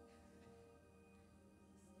 It's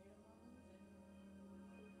the state of our music.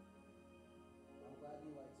 I'm glad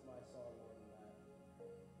you liked my song more than that.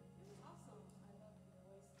 It was awesome. I loved the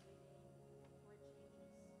voice leading, chord changes. They're so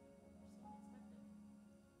unexpected.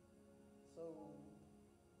 So,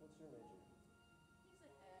 what's your major? Music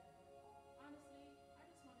ed. Honestly, I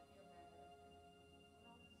just want to be a band director. Who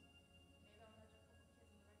knows? Maybe I'll nudge a couple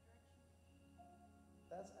kids in the right direction.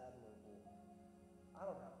 That's admirable. I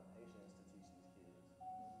don't have the patience to teach these kids.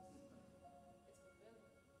 It's fulfilling.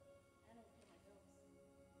 And it'll pay my bills.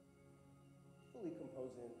 Fully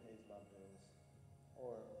composing pays my bills.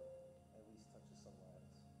 Or at least touches some lives.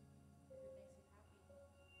 If it makes you happy, that's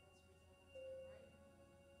the reason I want to keep writing.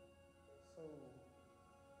 So,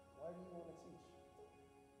 why do you want to teach?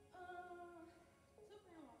 To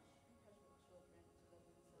brainwash impressionable children to love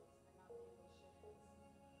themselves and not be little shitheads.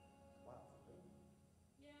 Wow, really?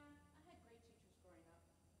 Yeah, I had great teachers growing up.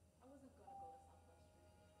 I wasn't gonna go to Southwestern.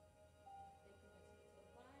 They convinced me to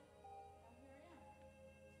apply. Now here I am.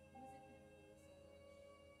 Music can only do so much.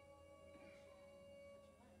 You mentioned touching lives,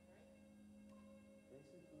 right?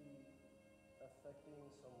 Basically, affecting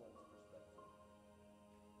someone's perspective.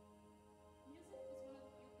 Music is one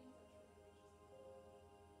of the few things that truly reaches people.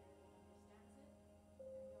 Everyone understands it, and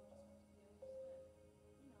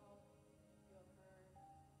we all just want to be understood. You know, feel heard,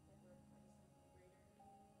 that we're a part of something greater.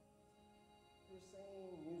 You're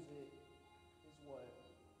saying music is what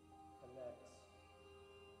connects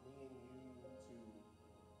me and you to,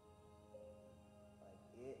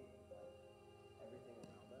 like, like, everything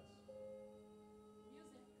around us?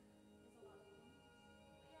 Music is a lot of things. But yeah,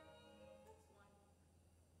 that's one. That was another. It's neat.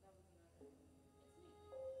 Oh, I should tell you.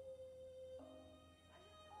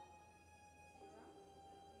 See you around?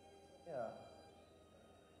 Yeah.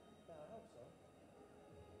 Yeah, I hope so.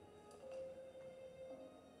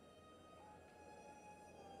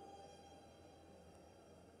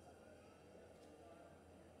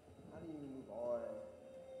 How do you move on?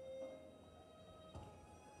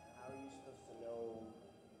 How are you supposed to know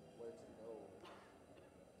where to go?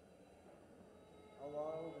 How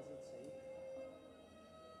long does it take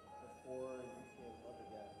before you can love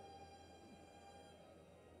again?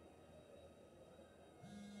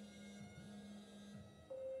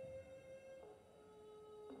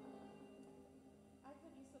 I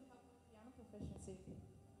could use some help with piano proficiency.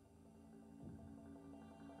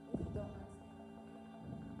 If you don't mind staying up late.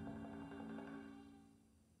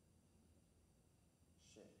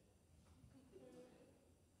 Shit.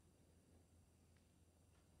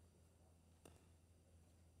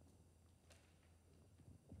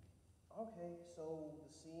 Okay, so the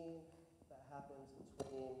scene that happens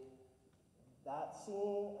between that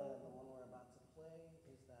scene and the one we're about to play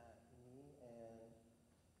is that me and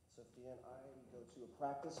Sophia and I we go to a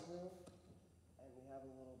practice room and we have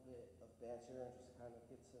a little bit of banter and just kind of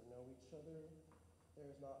get to know each other.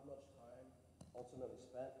 There's not much time ultimately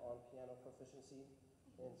spent on piano proficiency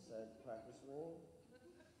in said practice room.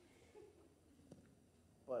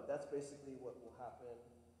 But that's basically what will happen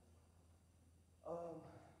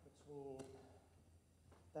between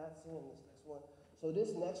that scene and this next one. So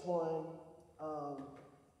this next one,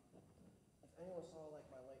 if anyone saw like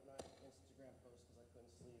my late night Instagram post because I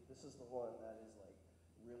couldn't sleep, this is the one that is like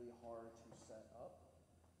really hard to set up.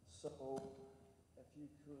 So if you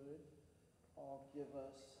could all give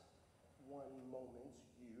us one moment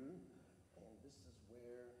here, and this is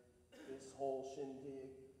where this whole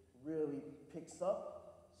shindig really picks up.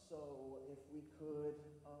 So if we could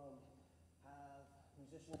have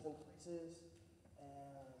musicians in places,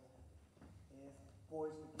 and if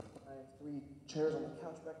boys would get my 3 chairs on the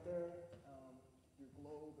couch back there, your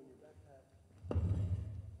globe and your backpack, and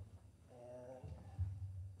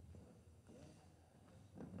yeah.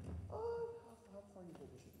 How far do you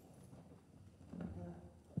think we should be? Yeah, I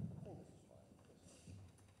think this is fine.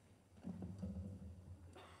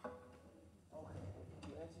 Okay,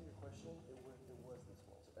 to answer your question, it was this one.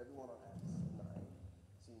 So everyone on X9.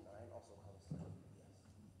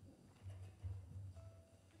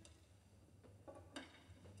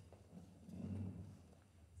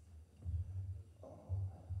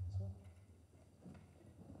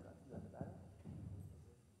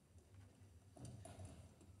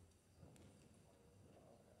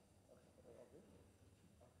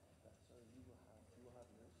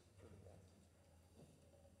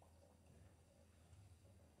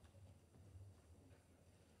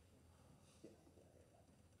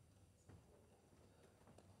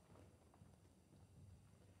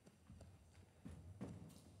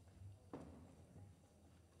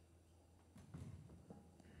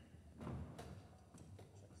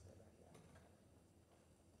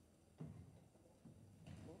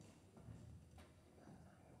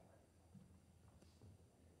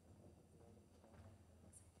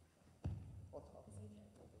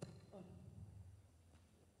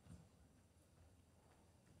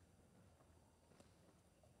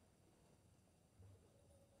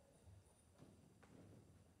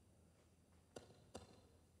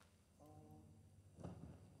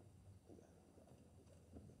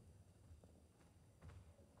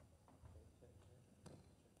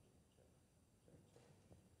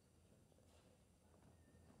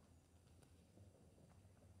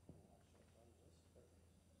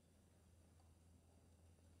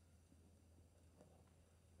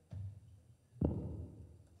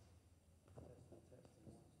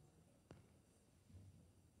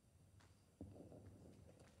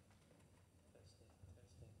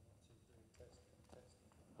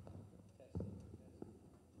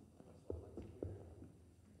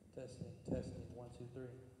 2, 3.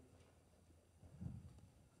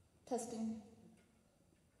 Testing.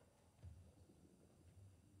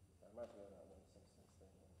 That reminds me of that one Simpsons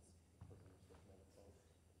thing. It's looking at the phone.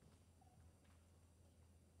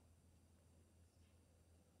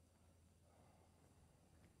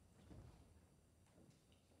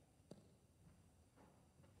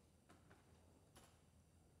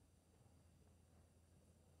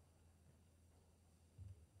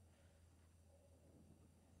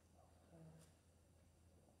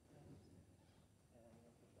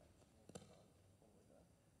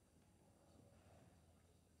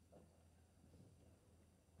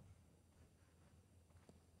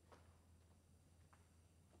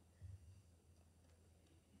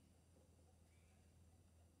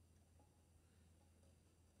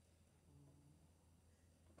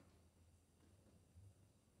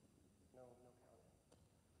 No counting.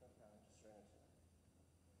 No counting,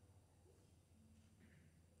 just straight into it.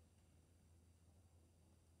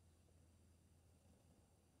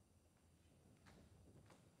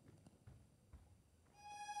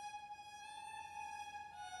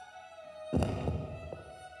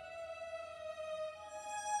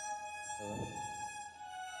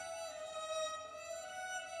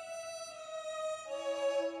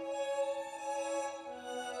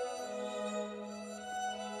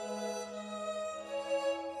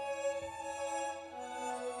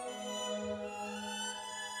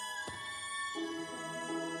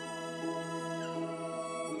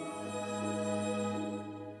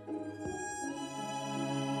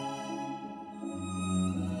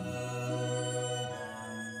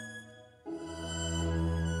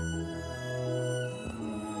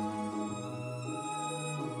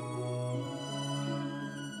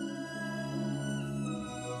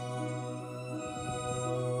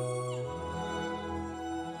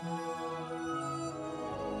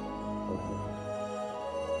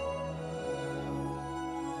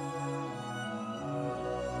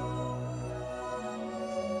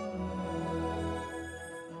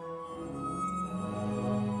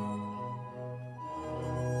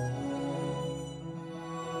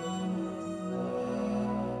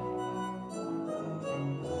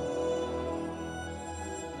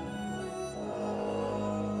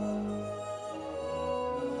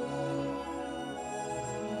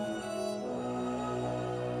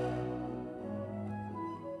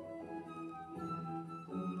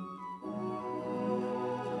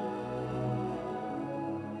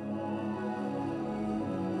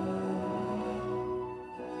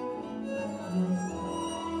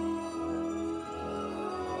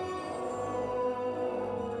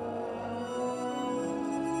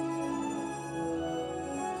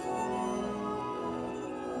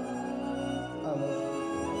 Hello?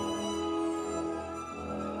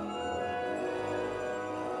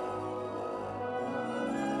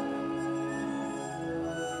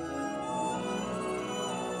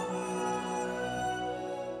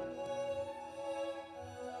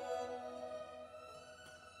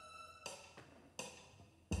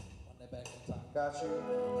 Run that back one time. Got you.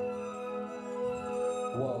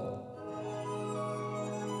 Whoa.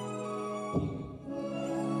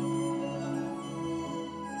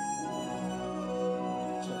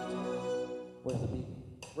 Kiwi. Where's the beat?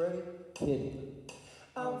 Ready? Hit it.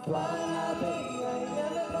 I'm flying out, baby. I ain't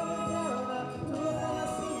never coming down. I do it when I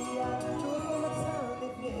see ya. Do it from the town.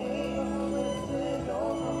 If you ain't on Wednesday,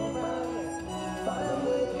 don't come around here. Find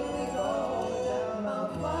where can we go down? I'm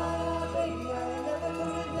flying out, baby. I ain't never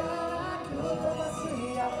coming down. I do it from my city.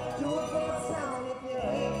 I do it from my town. If you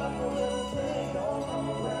ain't on Wednesday, don't come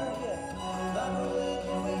around here. Find where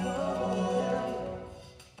can we go down?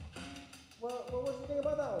 Well, what you think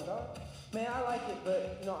about that one, dog? Man, I like it,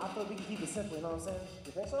 but you know, I feel we can keep it simple, you know what I'm saying?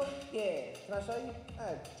 You think so? Yeah, can I show you?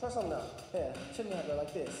 Hey, try something out. Yeah, show me how to go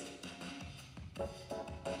like this.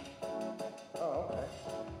 Oh, okay.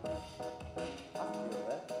 I can feel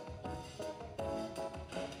that.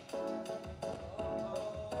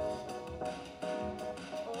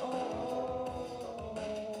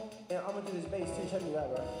 And I'm gonna do this bass too, show me that,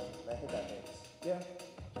 bro. Man, hit that bass. Yeah.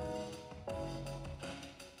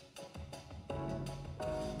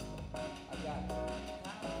 I got it.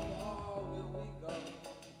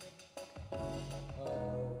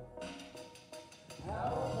 How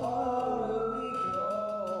far will we go?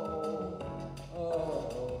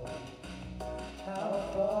 How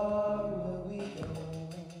far will we go?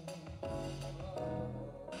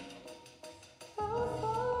 How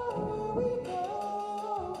far will we go? How far will we go?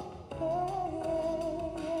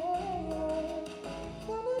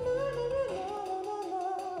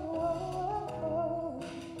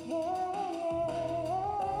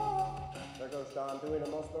 There goes Don doing the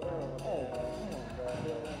most of the room. Hey,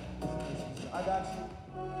 I I got you.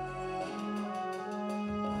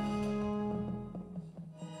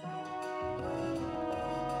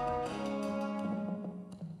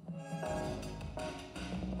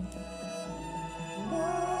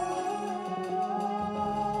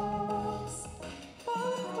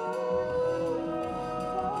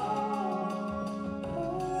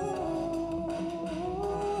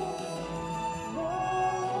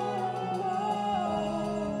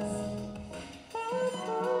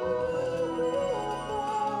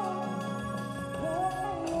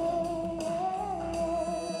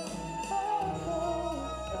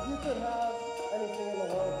 If you could have anything in the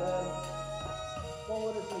world, then what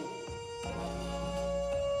would it be?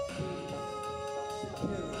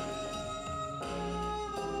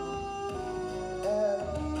 And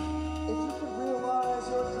if you could realize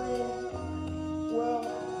your dream, well,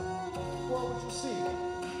 what would you see?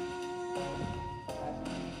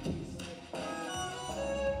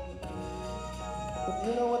 But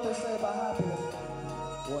you know what they say about happiness?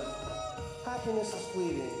 What? Happiness is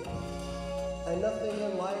fleeting, and nothing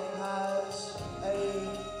in life has any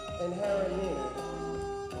inherent meaning.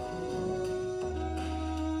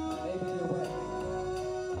 Maybe you're right.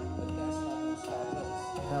 But that's not gonna stop us.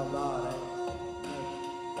 Hell nah, it ain't.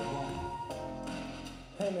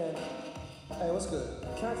 Hey man, hey, what's good?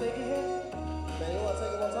 Can I take it here? Man, you wanna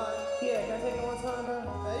take it one time? Yeah, can I take it one time, bro?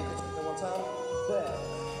 Hey, you can take it one time. Bet.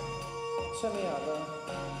 Check me out, bro.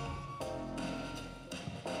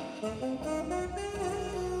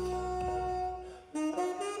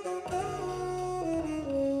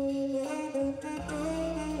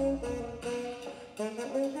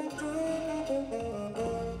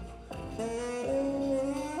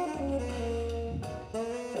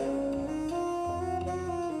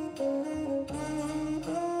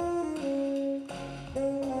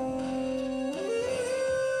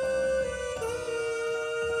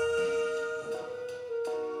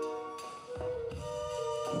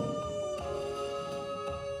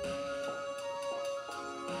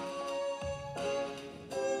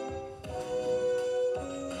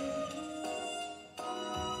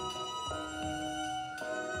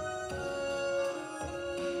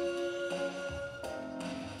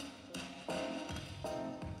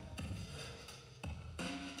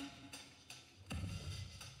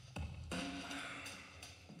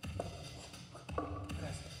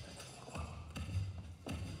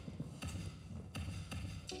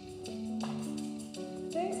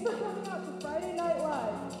 Thanks for coming out to Friday Night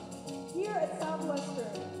Live here at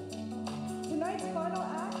Southwestern. Tonight's final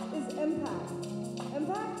act is Impact.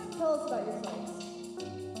 Impact, tell us about yourselves.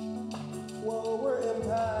 Well, we're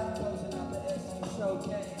Impact. Closing out the SU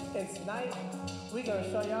showcase. And tonight, we're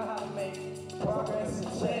gonna show y'all how to make progress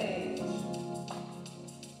and change.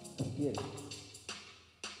 Get it.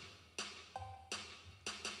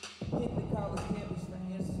 Hit the college campus for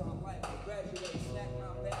insult life. Graduate, snack my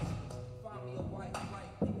bachelor's. Find me a white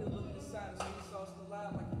light. Take a look inside us, resource the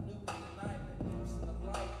live like a nuclear knife. Producing a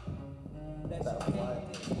light. That's your game.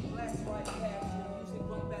 Blast right past your music,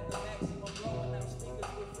 bump at the maximum. Blowing out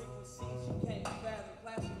speakers with frequencies you can't fathom.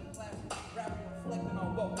 Classroom to classroom. Rapping, reflecting on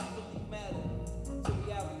what really matter. To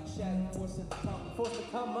reality shattered, forcing to come. Forced to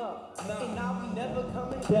come up, No. and now we never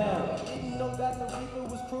coming down. Didn't know that the Reaper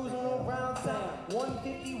was cruising around town.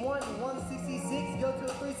 151, 166, go to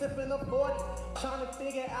a 3 in a 40. Trying to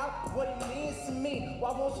figure out what it means to me.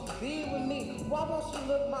 Why won't she be with me? Why won't she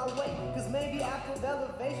look my way? Cause maybe after the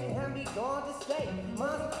elevation, had me gone to stay.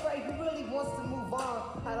 Mine's afraid, who really wants to move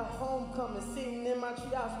on? Had a homecoming, sitting in my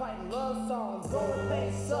treehouse writing love songs. Going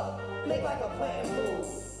face up, make like a plan move.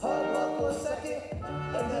 Hug up for a second,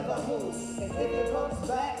 and never move. And if it comes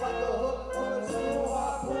back like a hook on a steel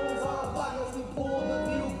harpoons on pockets, we pull the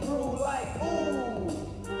view through like, ooh,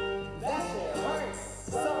 that shit hurts.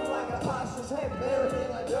 Something like an ostrich head buried in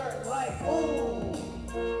the dirt, like,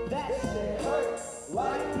 ooh, that shit hurts.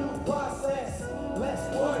 Like due process, less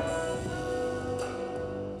work.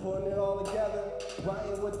 Putting it all together,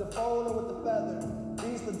 writing with the phone and with the feather.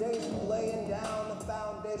 These the days we laying down the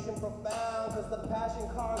foundation profound. Cause the passion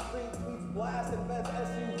concrete beats blasting fence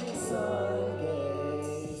SUV. Sun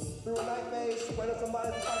gaze. Through a night phase, spreading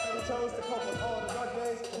somebody's life and chose to cope with all the dark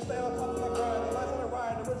days and stay on top of my grind. The lights on the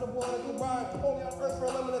ride, the original boy who ride. Only on earth for a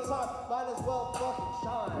limited time, might as well fucking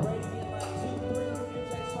shine. Radiant like 2, 3, you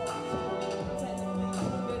chase on technically,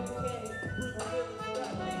 you get the candy. Brutal feelings,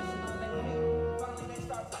 got dancing on their feet. Finally, they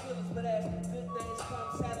start to feel us, but as good things come,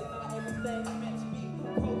 sadly, not everything's meant to be.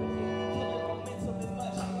 COVID hit, killing momentum and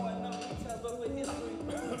much more. No details, but with history.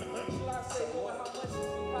 Shall I say more? How much is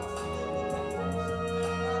we possibility? Can't promise you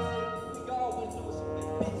the project. We all went through some big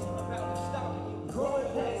bitching about it stopping you. Growing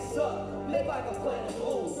pace up, live like a planet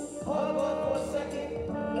move. Hard work for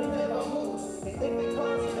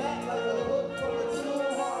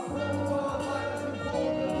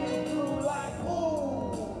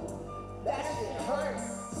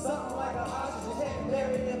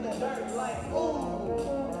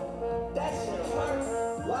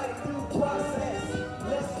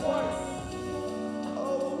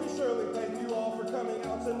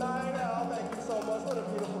tonight. Oh, thank you so much. What a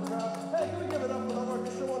beautiful crowd. Hey, can we give it up for the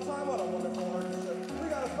orchestra one time? What a wonderful orchestra. We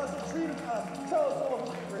got a special treat. Tell us all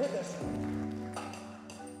over. Hit this.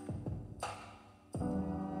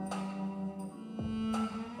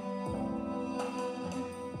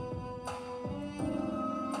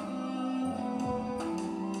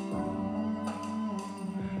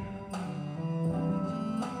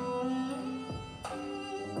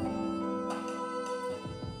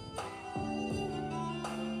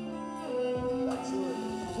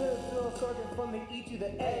 From the E to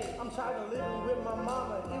the A, I'm tired of living with my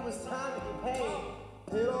mama. It was time to get paid.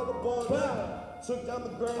 Hit all the balls down. Took down the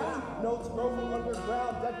grave. Notes grow from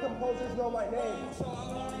underground. Dead composers know my name.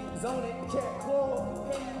 Zone it, Can't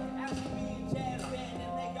close. After me, jazz band,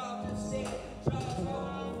 and they all just said, jaws on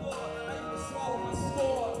the floor. Now you can swallow my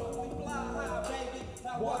score. We fly high, baby.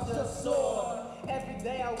 Now watch us soar. every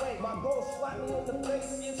day I wait. My goals slap me in the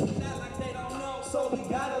face. It's not like they don't know. So we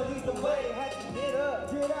gotta lead the way. Had to get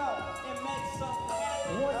up, Get out. And make something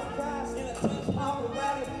happen. Once cast. In a touch, I'm a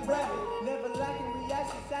rabbit. Never lacking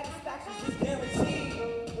reaction, satisfaction is guaranteed.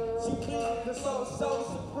 She keep the soul so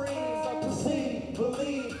supreme. So proceed,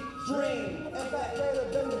 believe, dream. In fact, greater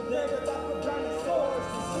than the greater that the grinding swords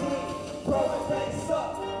to see. Growing pace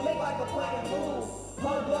up, make like a planet move.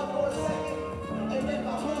 Hug up for a second, and then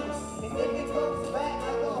my moves. And if it comes back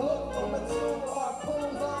like a hook from a tube,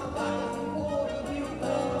 harpoons on like a spool, the view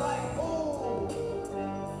cool like ooh.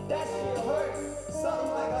 That shit hurts.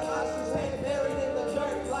 Something like an ostrich head buried in the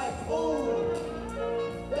dirt, like ooh.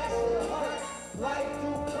 That shit hurts. Life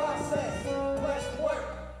due process, less work.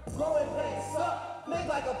 Growing pace up, make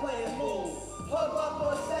like a planet move. Hug up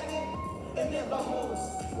for a second, and then the moves.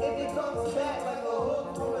 If it comes back like a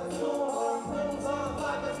hook from a tune, harpoons on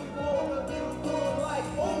like a spool, the view cool like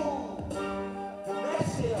ooh. That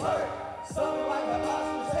shit hurt. Something like an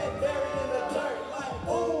ostrich head buried in the dirt, like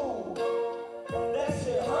ooh. That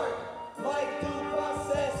shit hurt. Life due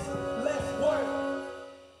process, less work.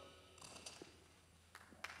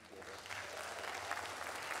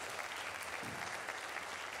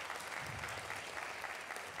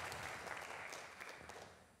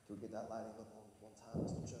 Can we get that lighting up on one time,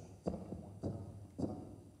 Mr. Jones? One time.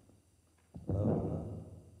 Love.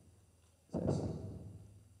 Sexy.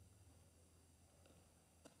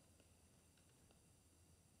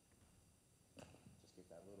 Just get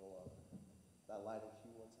that little, that lighting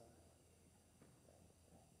cue one time.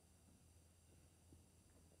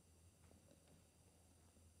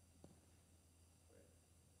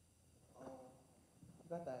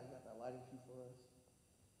 You got that lighting cue for us?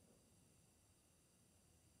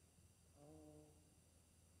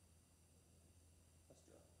 Let's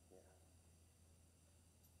do it, yeah.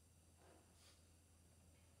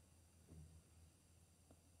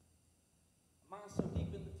 Mind so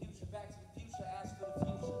deep in the future, back to the future, ask for the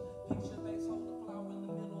future. Picture base, hold the flower in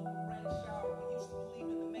the middle of a rain shower. We used to believe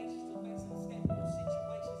in the matrix, still facing escaping from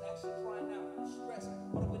situations, actually crying out from stress.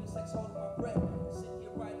 What a witness, sex holding my breath, sitting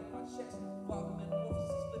here right in my chest. While the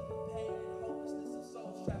metamorphosis, flipping pain and hopelessness of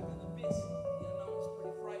souls trapped in the abyss. The unknown is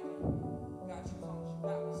pretty frightening. Got you, long as you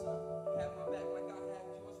got me, son. You have my back like I have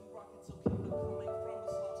yours. We rock it till kingdom coming from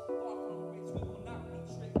the slums. Far from the rich, we will not be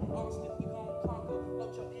tricked. Austin, we gon' conquer.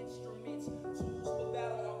 Load your instruments, tools for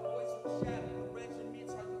battle. Our voice will shatter the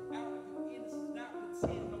regiments. Are you out of your innocence? Not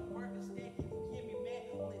pretend. No word to stand. Can you hear me, man?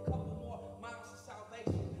 Only a couple more miles to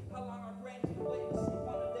salvation. How long our grannies been waiting to see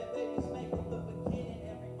one of their babies make it the beginning?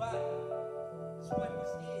 Everybody, it's what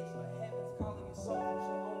this is. But heaven's calling your soul,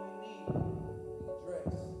 so all we need is a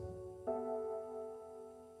dress.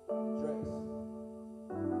 Dress.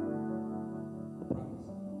 Promise.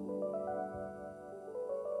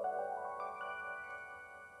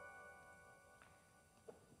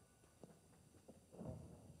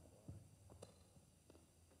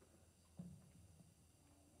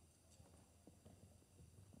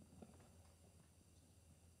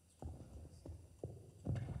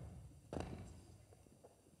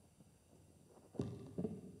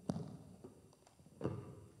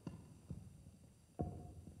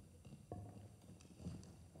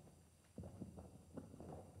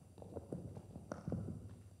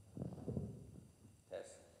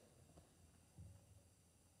 Test.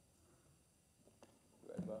 You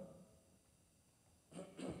ready, bro?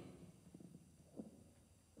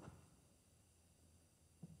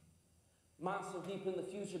 Mind so deep in the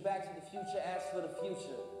future, back to the future, ask for the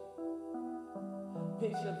future.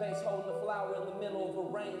 Picture a vase holding a flower in the middle of a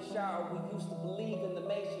rain shower. We used to believe in the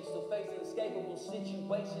matrix, still facing inescapable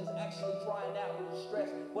situations, actually trying out with stress.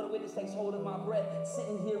 What a witness takes hold of my breath,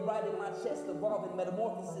 sitting here right in my chest, evolving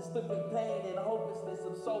metamorphosis, flipping pain and hopelessness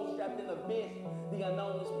of souls trapped in the abyss. The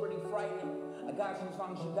unknown is pretty frightening. I got you as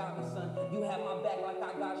long as you got me, son. You have my back like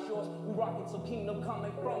I got yours. We rockin' till kingdom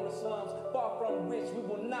coming from the slums. Far from rich, we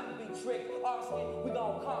will not be tricked. Asking, we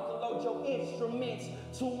gon' conquer, load your instruments.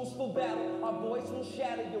 Tools for battle, our voice will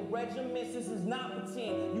shatter your regiments. This is not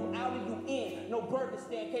pretend. You out or you in, no burger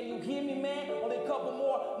stand. Can you hear me, man? Only a couple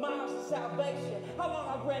more miles to salvation. How long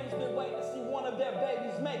our granny's been waiting to see one of their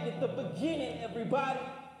babies make it? The beginning, everybody,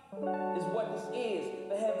 is what this is.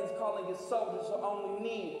 The heavens calling its soldiers who only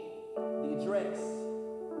need the address.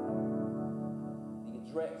 The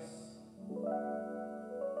address.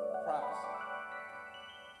 Prophecy.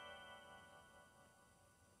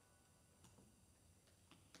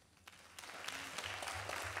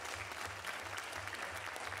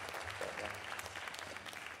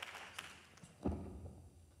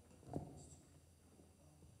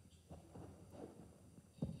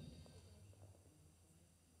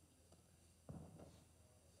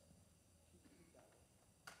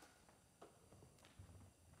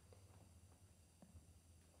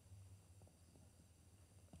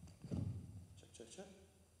 Check.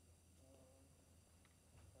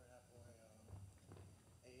 Right halfway,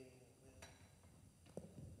 aiding with.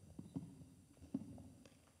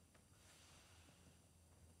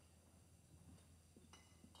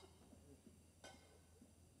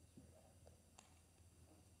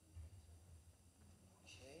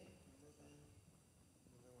 Okay, moving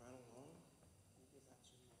right along. Give that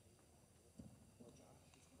to more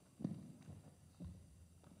Josh.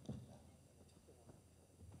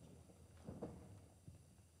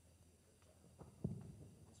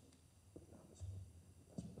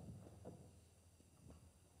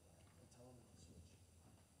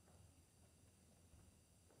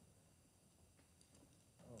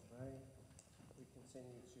 Alright, we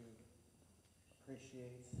continue to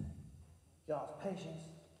appreciate y'all's patience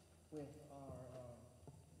with our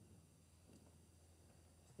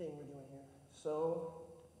thing we're doing here. So,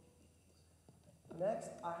 next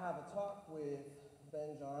I have a talk with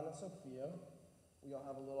Ben, John, and Sophia. We all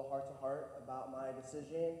have a little heart-to-heart about my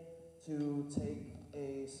decision to take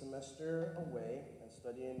a semester away and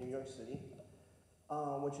study in New York City,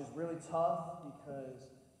 which is really tough because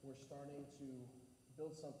we're starting to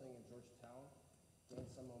build something in Georgetown, gain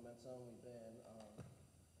some momentum. We've been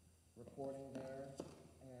reporting there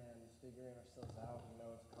and figuring ourselves out. You know,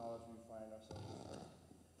 it's college, we find ourselves.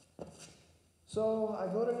 So I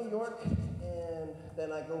go to New York, and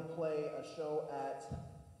then I go play a show at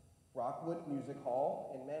Rockwood Music Hall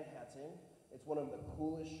in Manhattan. It's one of the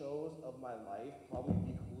coolest shows of my life,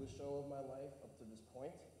 probably the coolest show of my life up to this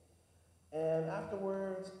point. And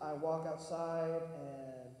afterwards, I walk outside and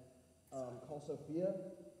call Sophia.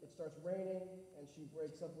 It starts raining, and she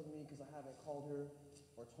breaks up with me because I haven't called her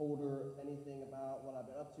or told her anything about what I've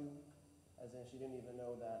been up to, as in she didn't even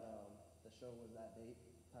know that the show was that date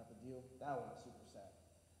type of deal. That one was super sad.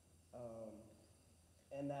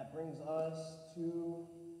 And that brings us to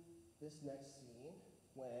this next scene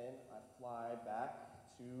when I fly back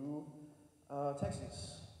to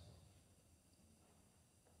Texas.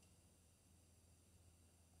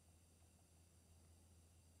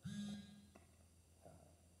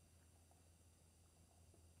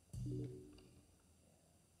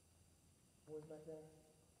 Boys back there?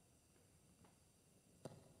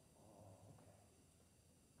 Oh, okay.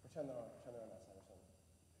 Pretend they're on that side or something.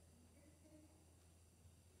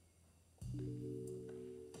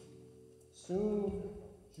 Soon,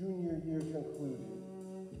 junior year concluded.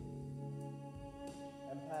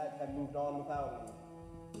 MPAC had moved on without me.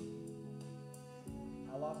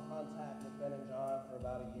 I lost contact with Ben and John for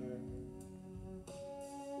about a year.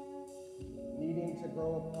 Needing to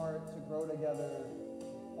grow apart, to grow together,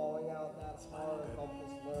 falling out that hard helped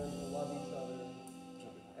us learn to love each other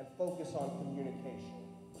and focus on communication.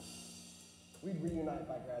 We'd reunite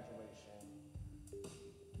by graduation.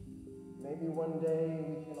 Maybe one day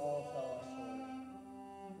we can all tell our story.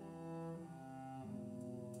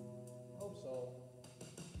 Hope so.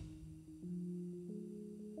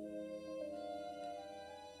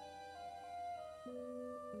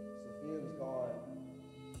 Sophia was gone.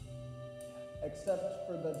 Except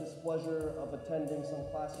for the displeasure of attending some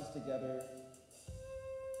classes together,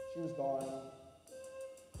 she was gone.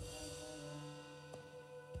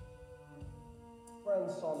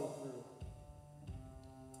 Friends saw me through.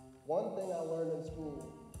 One thing I learned in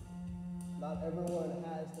school, not everyone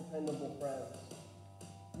has dependable friends.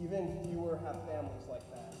 Even fewer have families like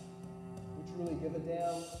that. We truly give a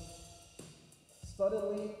damn?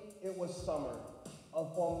 Suddenly, it was summer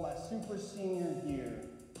of my super senior year.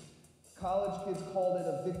 College kids called it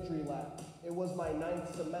a victory lap. It was my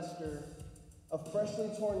 9th semester, a freshly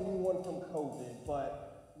torn new one from COVID,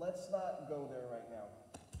 but let's not go there right now.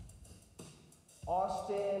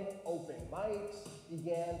 Austin open mics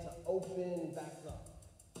began to open back up.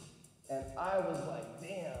 And I was like,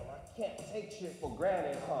 damn, I can't take shit for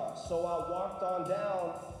granted, huh? So I walked on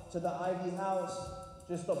down to the Ivy House,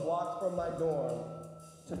 just a block from my dorm,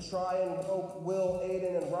 to try and rope Will,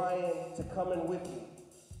 Aiden, and Ryan to come in with me.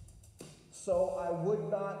 So I would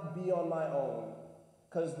not be on my own,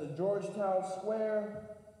 because the Georgetown Square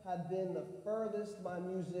had been the furthest my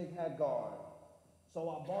music had gone. So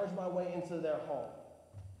I barged my way into their home.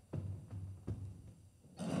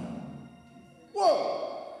 Whoa!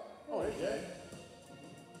 Oh, hey, Jay.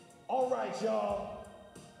 All right, y'all.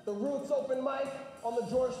 The Roots open mic on the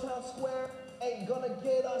Georgetown Square ain't gonna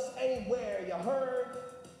get us anywhere, you heard?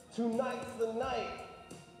 Tonight's the night.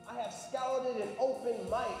 I have scouted an open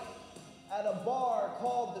mic at a bar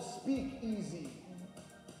called the Speakeasy.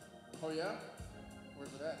 Oh, yeah?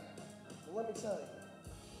 Where's it at? Well, let me tell you.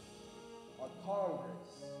 On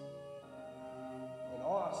Congress. In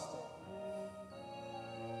Austin.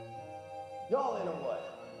 Y'all in or what?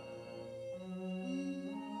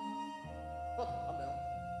 I'm down.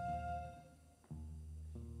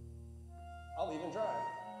 I'll even drive.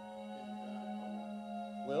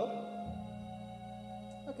 Will?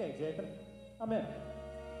 Okay, Jacob. I'm in.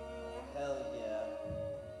 Hell yeah.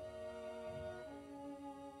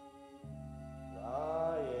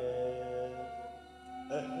 Ryan.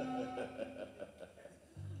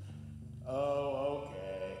 Oh,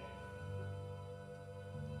 okay.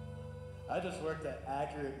 I just worked at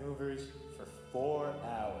Accurate Movers for 4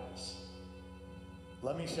 hours.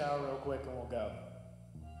 Let me shower real quick and we'll go.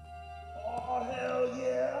 Oh, hell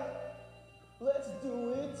yeah. Let's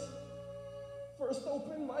do it. First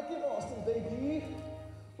open mic in Austin, baby.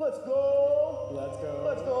 Let's go. Let's go.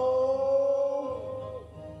 Let's go.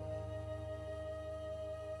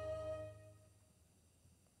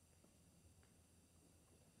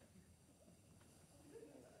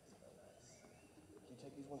 Can you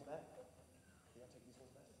take these ones back? Can I take these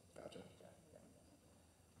ones back? Gotcha.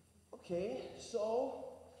 Okay,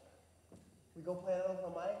 so we go play an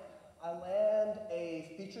open mic. I land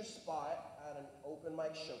a feature spot at an open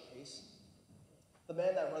mic showcase. The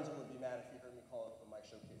man that runs it would be mad if he heard me call it open mic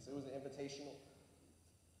showcase. It was an invitational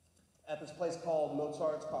at this place called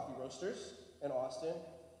Mozart's Coffee Roasters in Austin,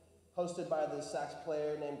 hosted by the sax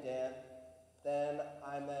player named Dan. Then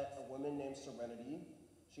I met a woman named Serenity.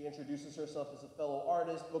 She introduces herself as a fellow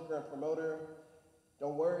artist, booker, and promoter.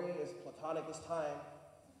 Don't worry, it's platonic this time.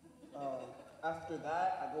 After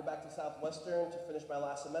that, I go back to Southwestern to finish my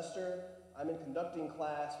last semester. I'm in conducting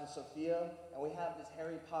class with Sophia, and we have this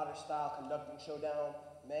Harry Potter style conducting showdown.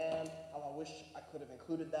 Man, how I wish I could have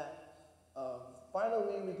included that.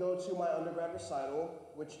 Finally, we go to my undergrad recital,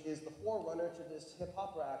 which is the forerunner to this hip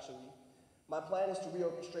opera actually. My plan is to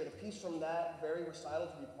reorchestrate a piece from that very recital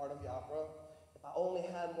to be part of the opera. If I only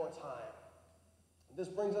had more time. This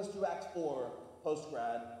brings us to Act 4,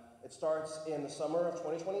 post-grad. It starts in the summer of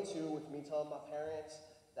 2022 with me telling my parents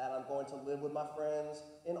that I'm going to live with my friends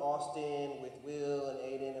in Austin with Will and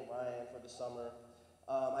Aiden and Ryan for the summer.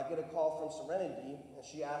 I get a call from Serenity, and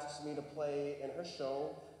she asks me to play in her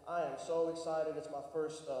show. I am so excited. It's my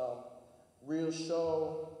first real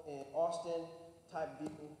show in Austin type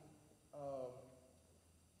deal.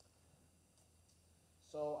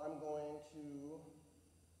 So I'm going to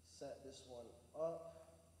set this one up.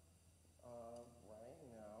 Right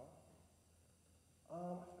now. I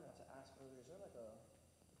forgot to ask earlier, is there like a,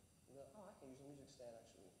 oh, I can use a music stand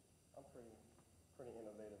actually. I'm pretty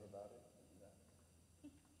innovative about it. I'll do that.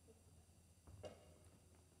 Okay.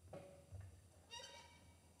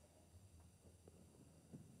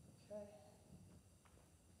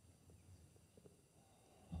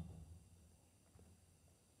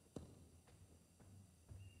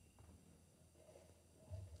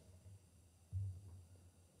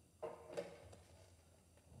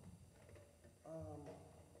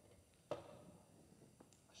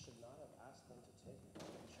 I should not have asked them to take the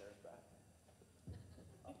chairs back.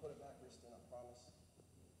 I'll put it back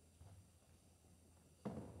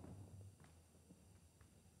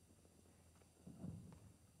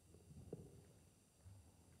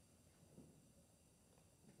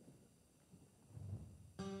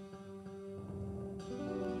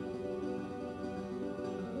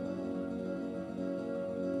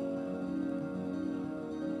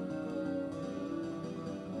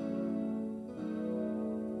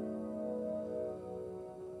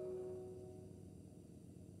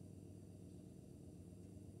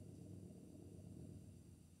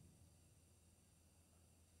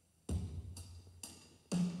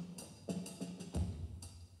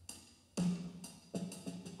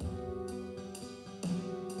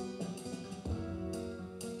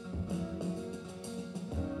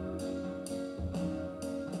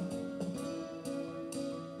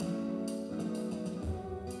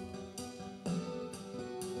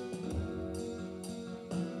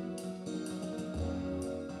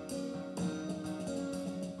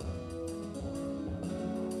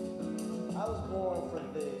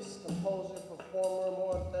therapist, composer, performer,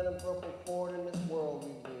 more than a broken chord in this world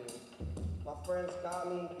we live. My friends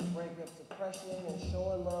got me through breakup depression and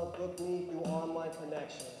showing love booked me through online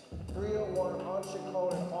connections. 301 on Chacon in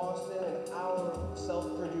Austin, an hour of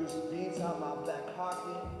self-produced beats out my back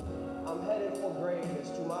pocket. I'm headed for greatness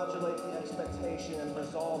to modulate the expectation and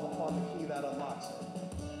resolve upon the key that unlocks it.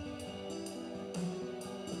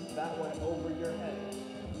 That went over your head.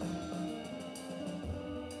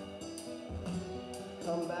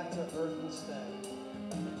 Come back to earth instead.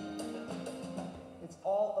 It's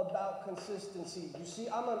all about consistency. You see,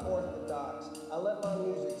 I'm unorthodox. I let my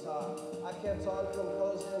music talk. I kept on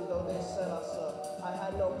composing, though they said I suck. I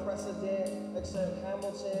had no precedent except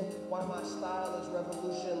Hamilton. Why my style is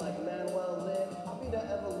revolution like Manuel lit. I'll be the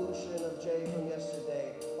evolution of Jay from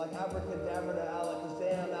yesterday. Like abracadabra to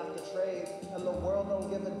Alakazam after trade. And the world don't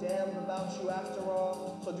give a damn about you after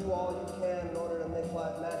all. So do all you can in order to make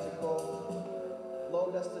life magical.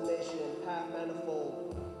 Lone destination, path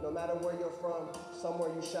manifold. No matter where you're from, somewhere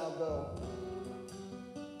you shall go.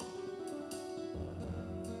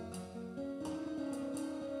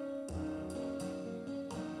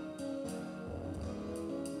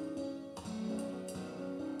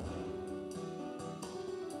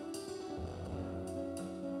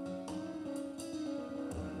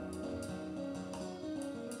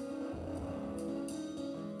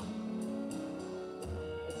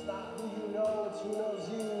 It's not who you know, it's who knows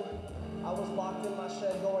you. I was locked in my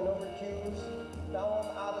shed going over cues. Now I'm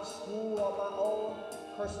out of school on my own,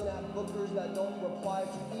 cursing at bookers that don't reply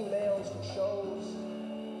to emails for shows.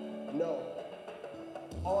 No.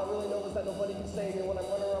 All I really know is that nobody can save me when I'm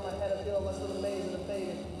running around my head and feeling less than amazed and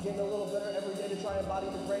faded. Getting a little better every day to try and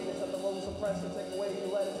embody the greatness that the world was suppressed and take away if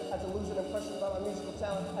you let it. Had to lose an impression about my musical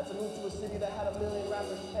talent. Had to move to a city that had a million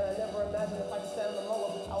rappers. And I never imagined if I could stand in the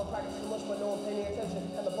moment, I would practice too much but no one pay any attention.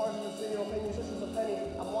 And the bars in the city don't pay musicians a penny.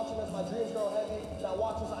 I'm watching as my dreams grow heavy. And I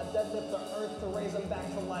watch as I deadlift the earth to raise them back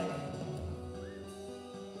to life.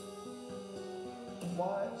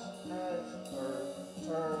 Watch as earth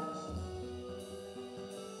turns.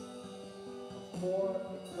 Before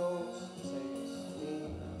it goes, takes me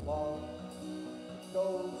long.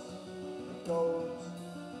 Goes, it goes,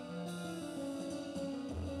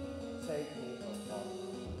 take me along.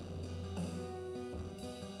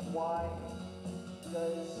 Why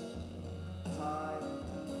does time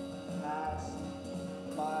pass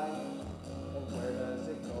by and where does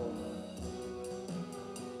it go?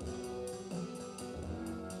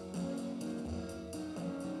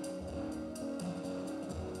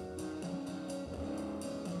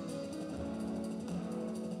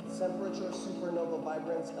 Temperature, supernova,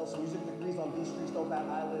 vibrance, else music degrees on these streets don't bat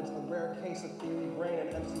eyelids. A rare case of theory, brain,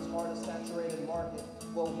 and MC's heart, a saturated market.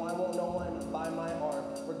 Well, why won't no one buy my art?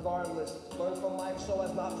 Regardless, learn from life so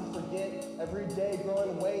as not to forget. Every day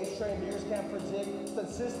growing waves, trained ears can't predict.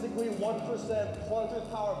 Statistically, 1%,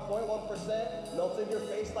 100 power, 0.1%. Melting your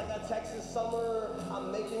face like a Texas summer.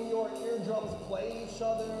 I'm making your eardrums play each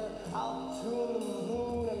other. I'll tune the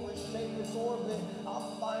moon and reshape its orbit.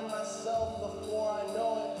 I'll find myself before I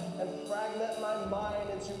know it. And fragment my mind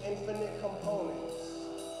into infinite components.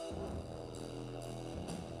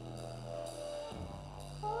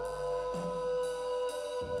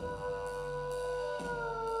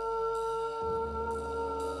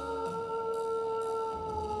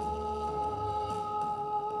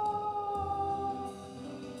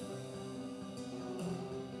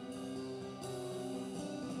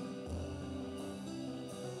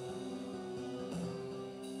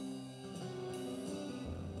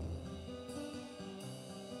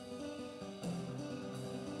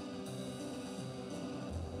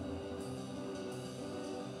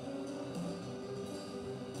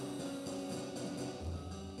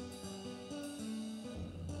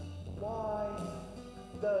 Why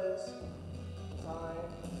does time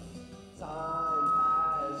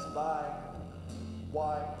pass by?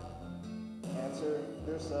 Why? Answer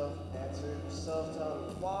yourself, tell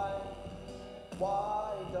me why?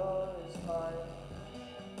 Why does time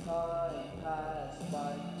pass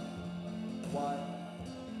by? Why?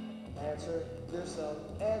 Answer yourself,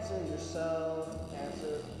 answer yourself,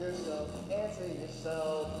 answer yourself, answer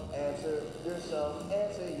yourself, answer yourself,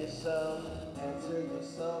 answer yourself, answer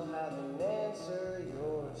yourself, have an answer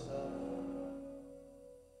yourself.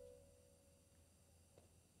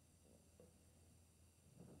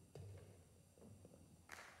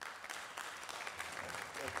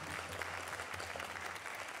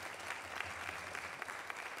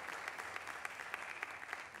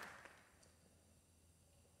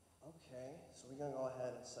 Okay, so we're gonna go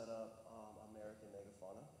ahead and set up American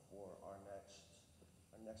Megafauna for our next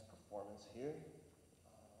performance here.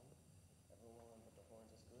 Everyone put the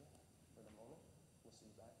horns see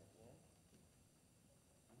you back at the end.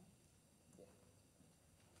 Yeah.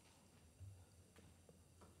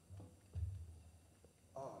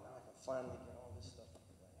 Oh, now I can finally get all this stuff out of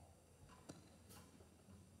the way.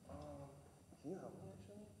 Can you help me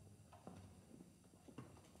actually?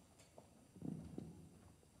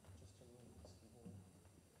 Just turn me this keyboard.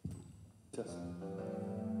 Just.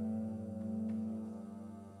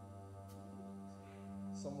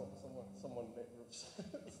 Someone gave me that.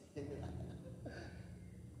 Not anymore.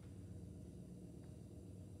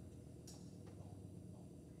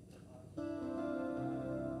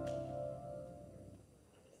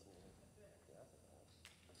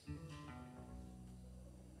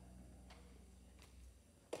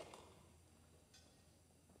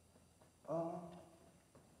 Oh,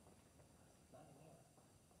 man.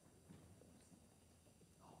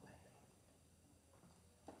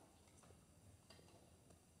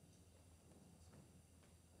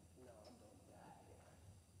 No, I'm doing that here.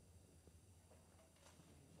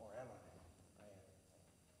 Or am I? I am.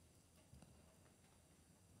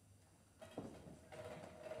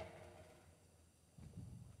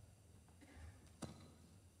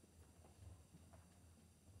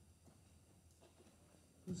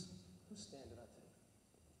 Whose stand did I take?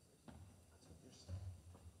 I took your stand.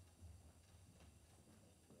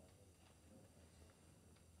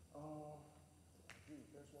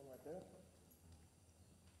 There's one right there.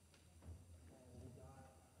 And you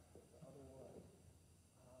got the other one.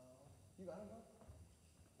 You got him, bro? Nice.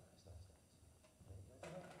 There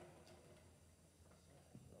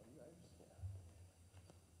you go. Oh, you got yours?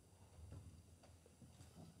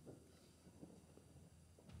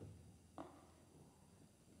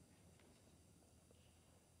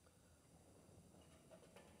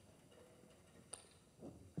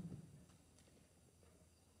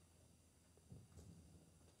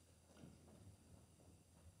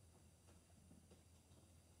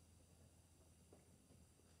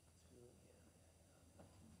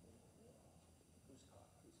 Yeah. Who's caught?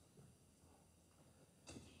 Oh.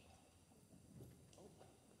 Okay.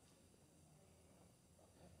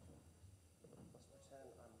 Let's pretend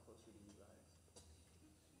I'm closer to you guys.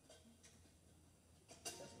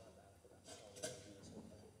 That's not bad. I forgot to tell you to do this whole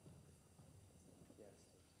thing. Yes.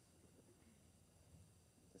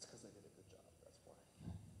 It's because I did a good job. That's why.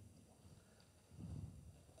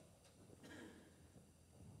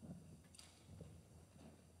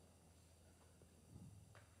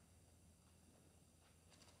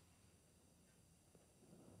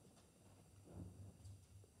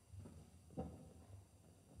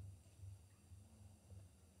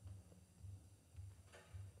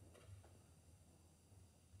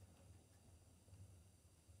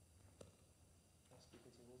 I'll speak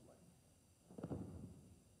into his mic.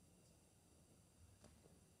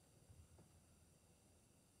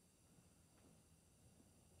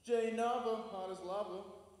 J Nava, hot as lava.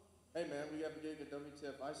 Hey man, we have a gig at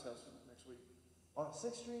WTF Ice House next week. On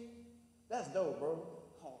 6th Street? That's dope, bro.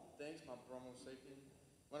 Oh, thanks, my bromo safety.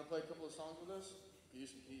 Wanna play a couple of songs with us? Use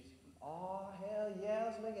some keys. Oh, hell yeah.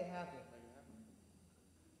 Let's make it happen. Make it happen.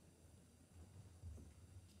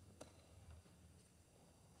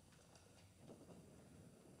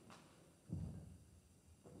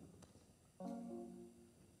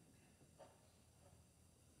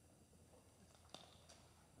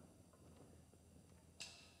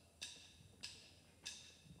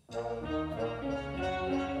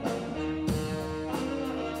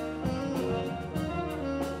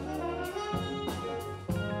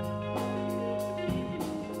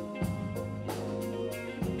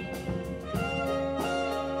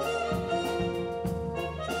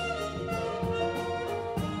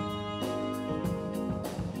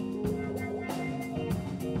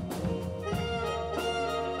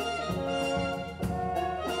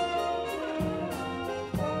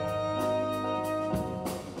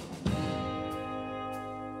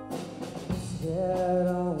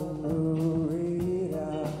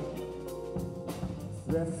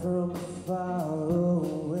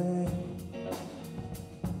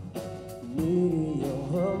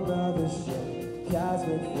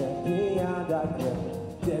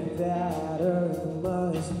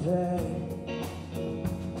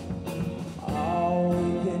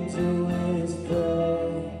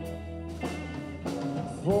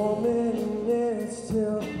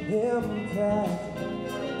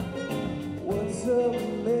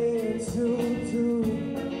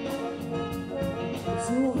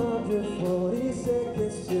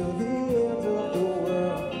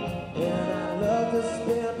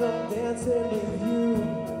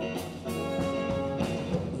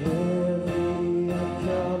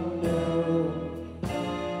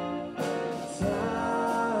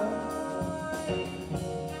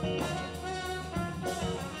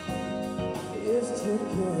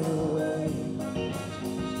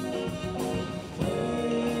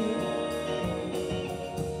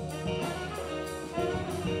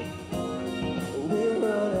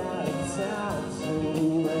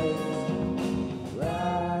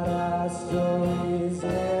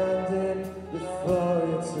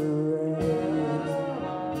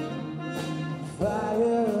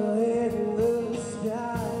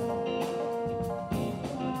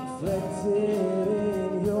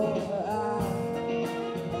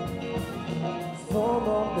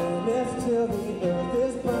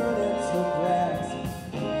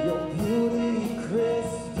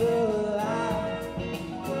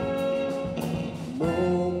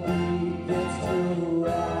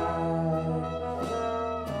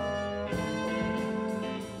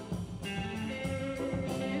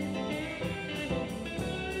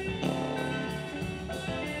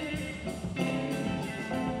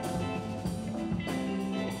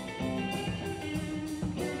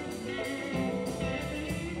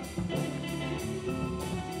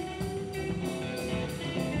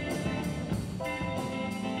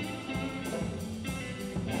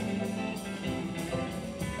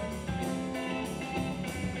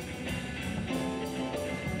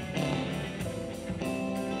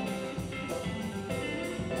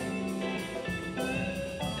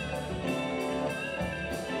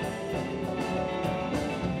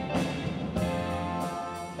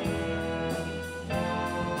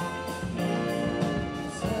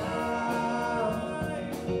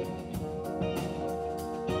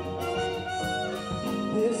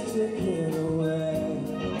 ticking away.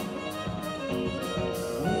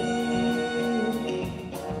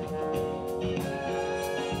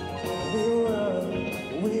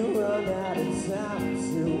 We run out of time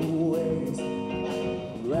to waste.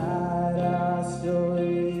 Write our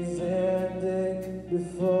stories ending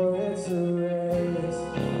before it's erased.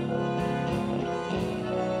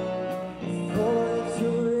 Before it's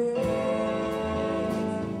erased.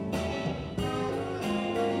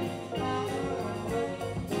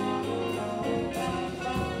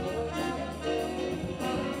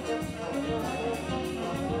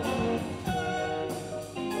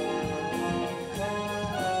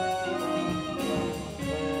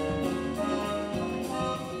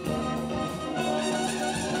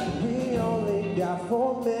 We only got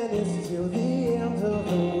 4 minutes till the end of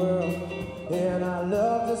the world, and I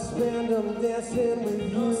love to spend them dancing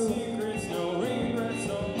with No you. secrets, no regrets,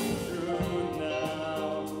 only truth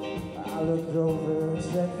now. I look over and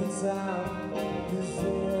check the time. Is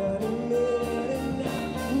it a minute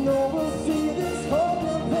now? No, we'll see this whole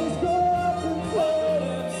place go up in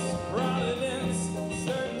flames. Providence,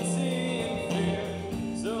 certainty and fear.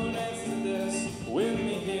 So dance to this with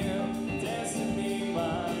me here, dance to me, my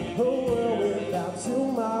A world without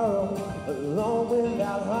tomorrow, alone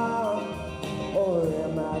without harm. Or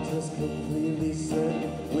am I just completely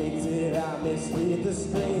certain? Wait, did I misread the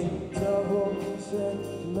screen? Double check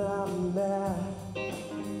my math.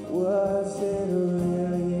 Was it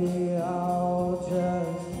really all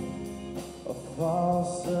just a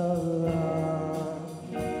false alarm?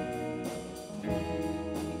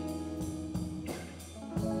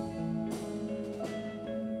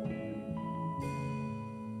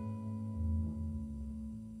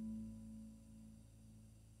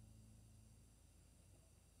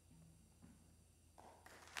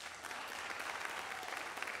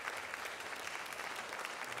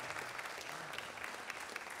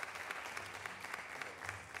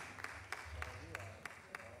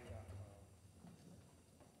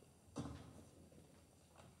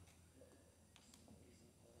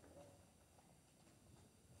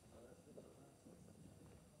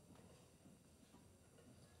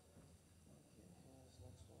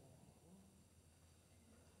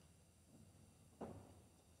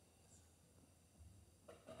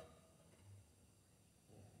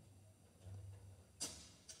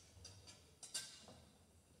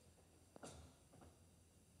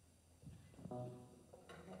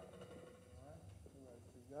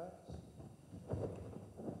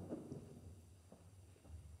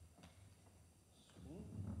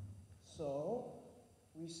 So,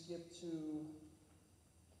 we skip to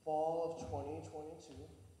fall of 2022.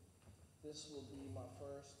 This will be my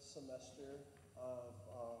first semester of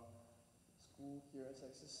school here at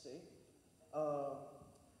Texas State.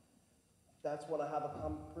 That's when I have a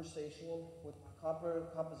conversation with my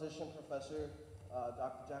composition professor,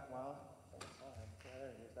 Dr. Jack Wild. There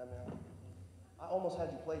it is, that man. I almost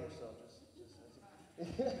had you play yourself, just as you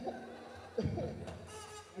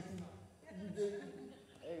did.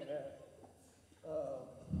 Hey, man.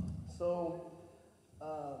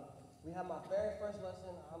 We had my very first lesson.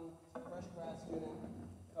 I'm a fresh grad student,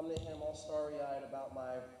 coming in here, I'm all starry-eyed about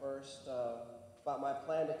about my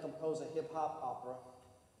plan to compose a hip-hop opera.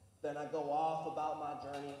 Then I go off about my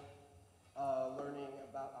journey, learning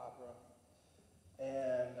about opera.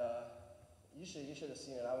 And you should have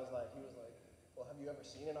seen it. He was like, well, have you ever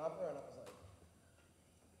seen an opera? And I was like,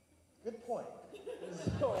 good point.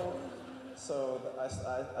 So I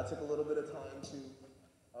took a little bit of time to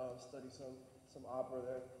study some opera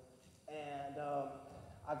there. And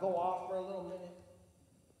I go off for a little minute,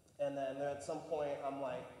 and then at some point I'm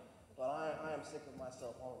like, but I am sick of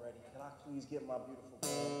myself already. Can I please get my beautiful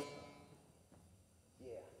band?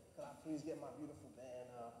 Yeah, can I please get my beautiful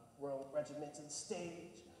band, Royal Regiment, to the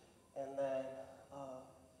stage? And then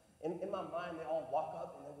in my mind they all walk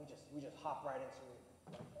up, and then we just hop right into it,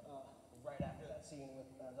 right after that scene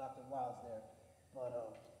with Dr. Wilds there. But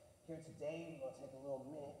here today we're gonna take a little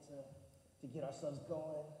minute to get ourselves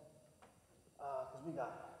going. Because we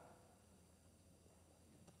got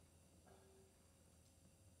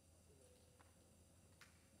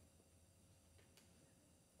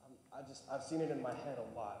I've seen it in my head a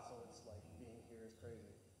lot, so it's like being here is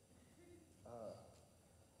crazy.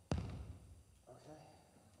 Okay.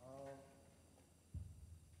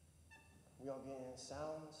 We all getting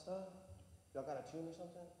sound and stuff? Y'all got a tune or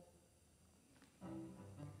something?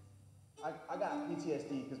 I got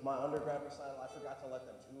PTSD because my undergrad recital, I forgot to let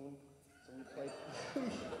them tune. So we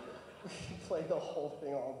played the whole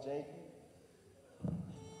thing all janky.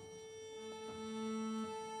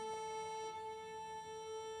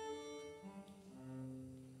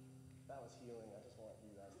 That was healing. I just want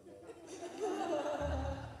you guys to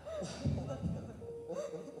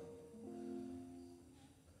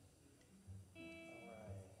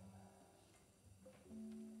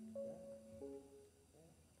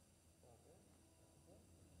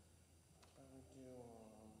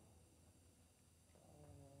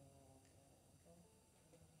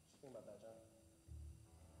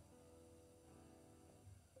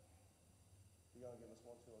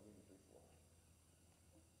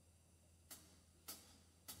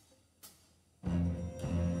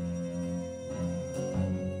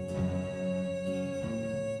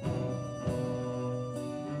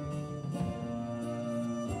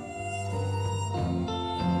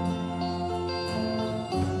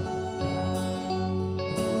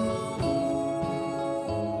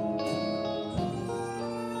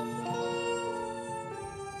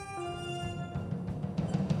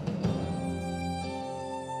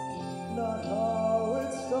Not how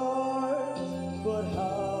it starts, but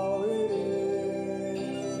how it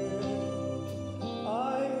ends.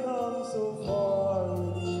 I come so far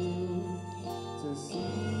with you to see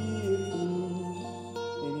it through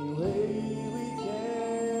any way we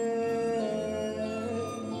can.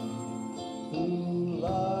 Through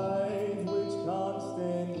life which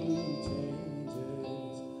constantly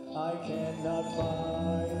changes, I cannot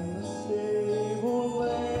find a stable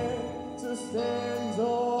land to stand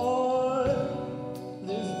on.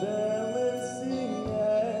 This balancing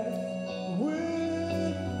act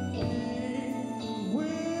with me,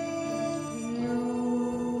 with you.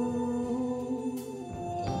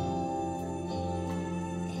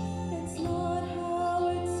 It's not how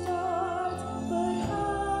it starts, but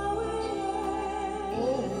how it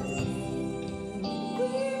ends.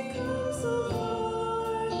 We've come so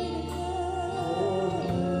far together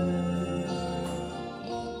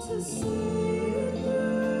to see it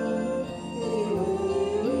through any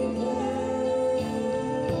way we can.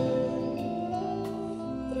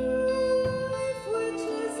 Through life which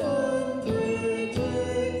is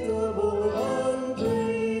unpredictable,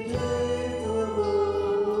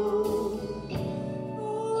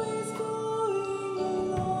 always going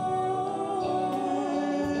along.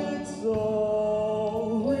 It's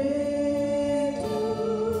all we do.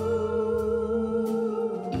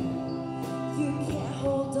 You can't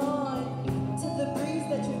hold on to the breeze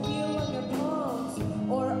that you feel on your palms,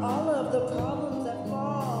 or all of the problems that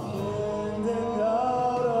fall. In and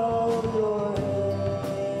out of your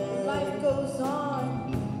head. Life goes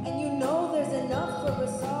on, and you know there's enough for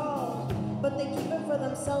us all, but they keep it for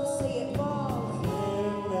themselves, say it falls.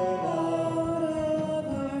 In and out. Out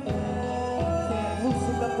of your head. Can't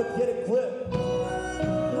loosen up or get a grip.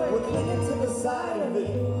 We're clinging to the side of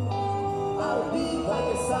it. I'll be by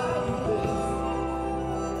your side of this.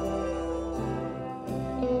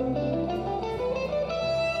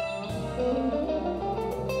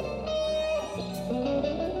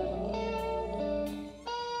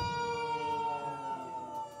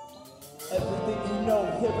 Everything you know,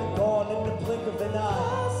 here and gone in the blink of an eye.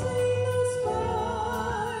 Passing the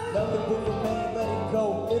spine. Nothing will remain, let it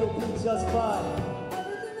go, it'll be just fine.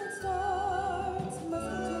 Everything that starts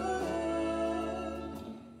must return.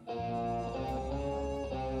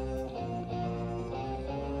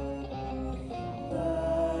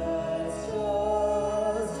 That's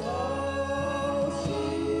just how she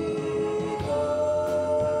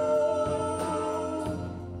goes,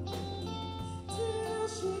 till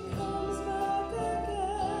she comes back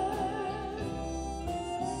again.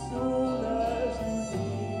 Soon as you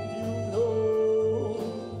think you know,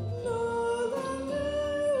 No longer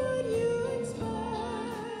would you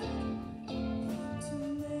expect to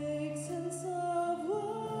make sense of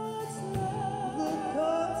what's left. the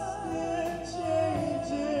constant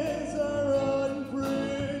changes are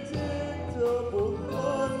unpredictable,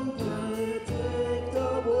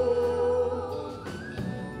 unpredictable.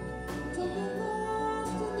 Don't get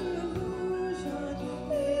lost in the illusion.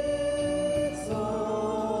 It's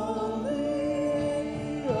only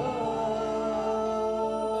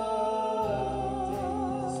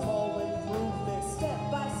Small improvements, step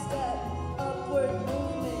by step, upward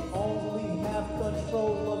movement. only have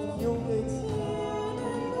control of units. Days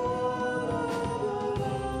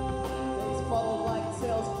follow like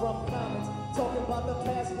tales from comets, talking about the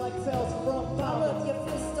past like tales from All comets. of your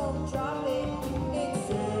fists, don't drop it.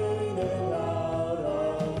 It's In and out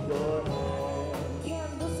of your hand.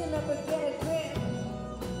 can't loosen up or get a grip.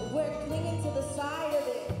 We're clinging to the side of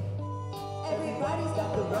it. Everybody's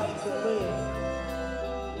got the right to live.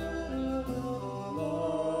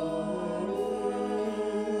 Love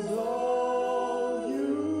is all you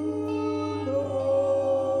know.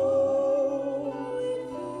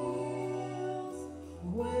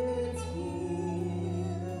 When it's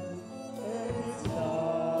here, And it's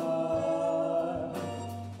not.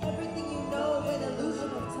 everything you know, an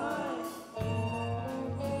illusion of time.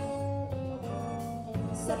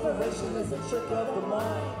 Separation is a trick of the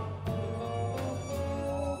mind.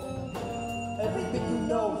 Everything you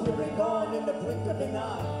know, here and gone in the blink of an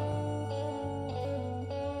eye.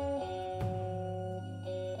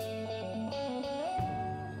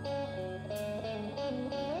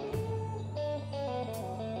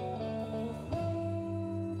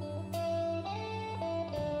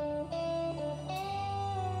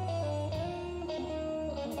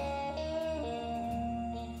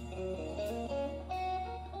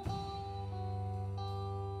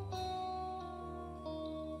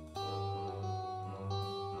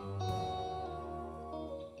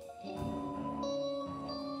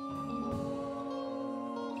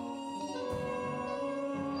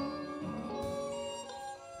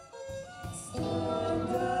 Everyone,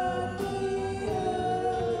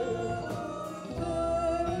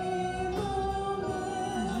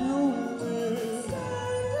 just give me the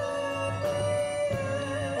stage one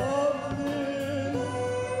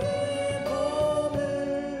moment.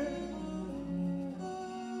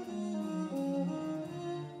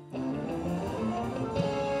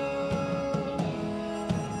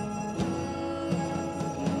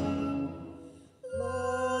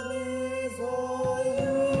 Wonderful,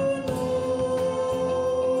 wonderful.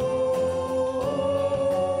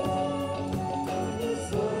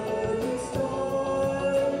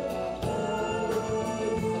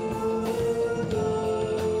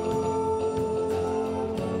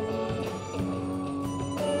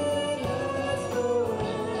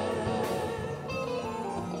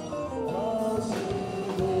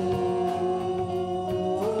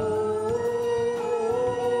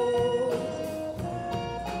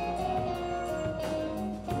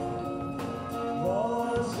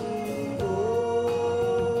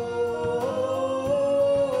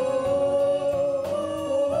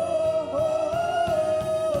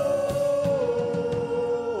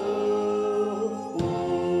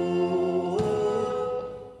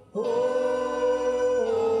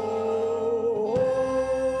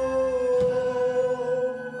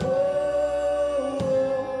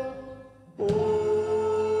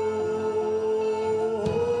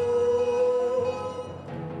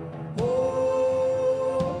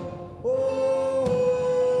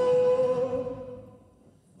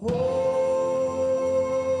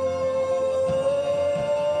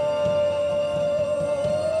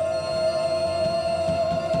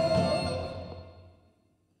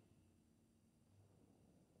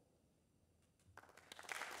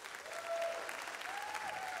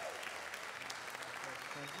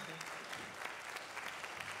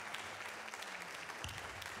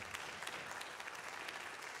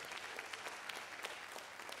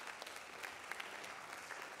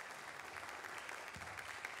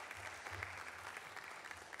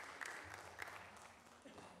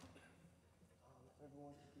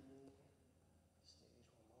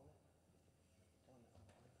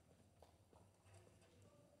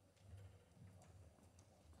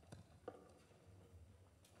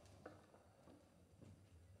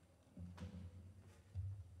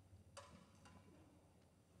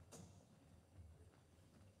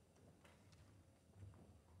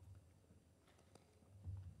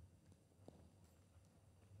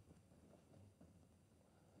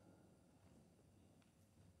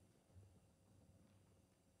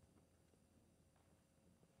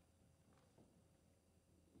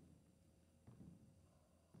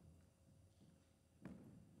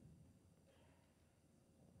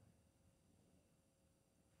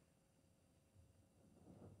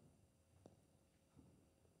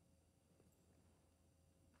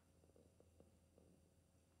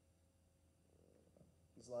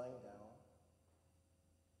 He's lying down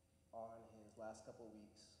on his last couple of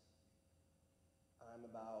weeks. I'm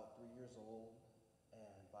about 3 years old,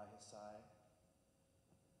 and by his side,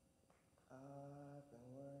 I've been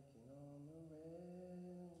working on the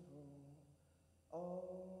railroad all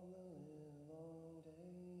the livelong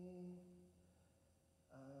day.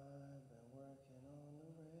 I've been working on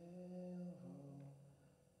the railroad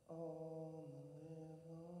all the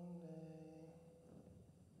livelong day.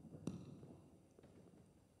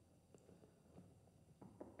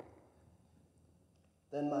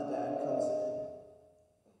 Then my dad comes in.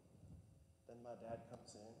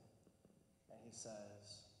 And he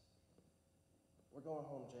says, "We're going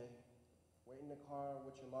home, Jay. Wait in the car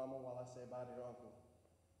with your mama while I say bye to your uncle."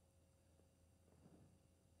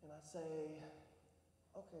 And I say,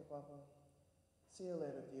 "Okay, Papa. See you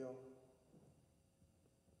later, Theo."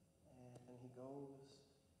 And he goes,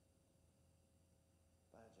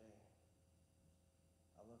 "Bye, Jay.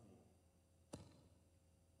 I love you."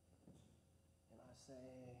 And I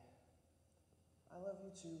say, "I love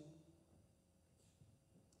you too."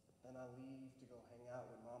 Then I leave to go hang out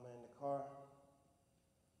with Mama in the car.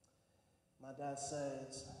 My dad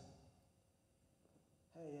says,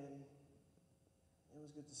 "Hey, Eddie, it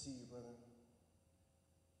was good to see you, brother."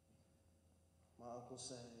 My uncle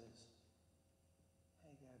says,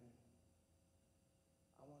 "Hey, Gabby,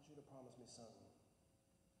 I want you to promise me something.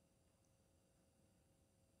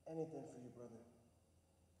 Anything for you, brother."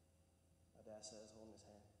 My dad says, holding his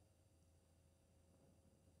hand.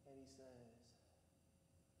 Eddie says,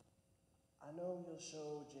 "I know you'll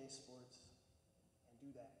show Jay sports and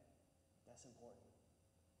do that. That's important.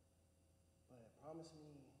 But promise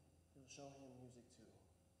me you'll show him music too.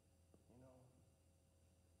 You know,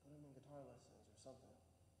 put him in guitar lessons or something."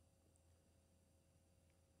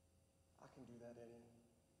 "I can do that, Eddie."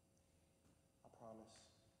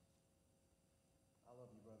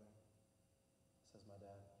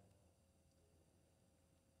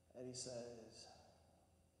 that he says,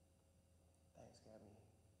 "Thanks, Gabby.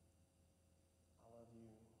 I love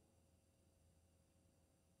you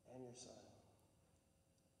and your son."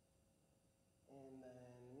 And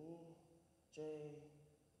then me, Jay,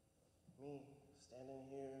 me, standing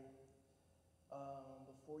here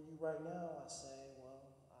before you right now, I say,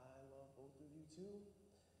 well, I love both of you too,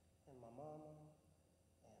 and my mama,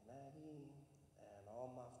 and Maggie, and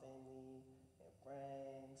all my family, and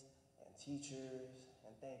friends, and teachers,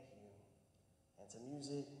 and thank you. And to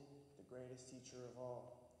music, the greatest teacher of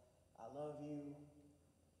all, I love you,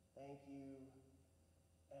 thank you,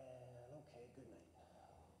 and okay, good night.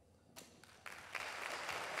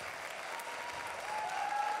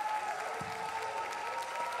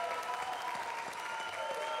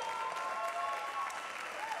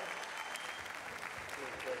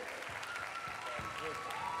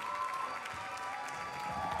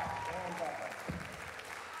 And back up.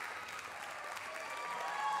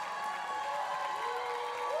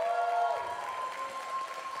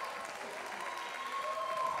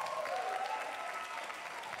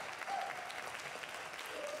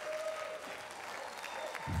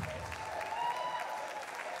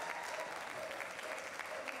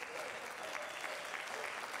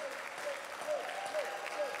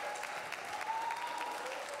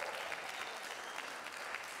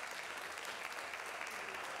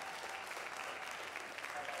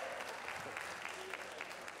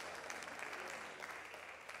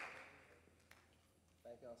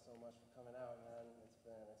 Thank y'all so much for coming out, man. It's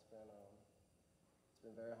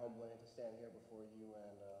been very humbling to stand here before you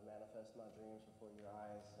and manifest my dreams before your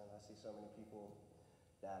eyes. And I see so many people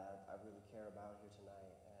that I really care about here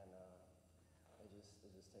tonight, and it just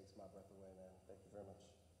takes my breath away, man. Thank you very much.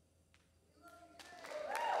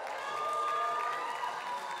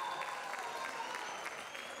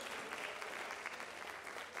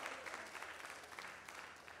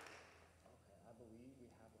 Okay, I believe we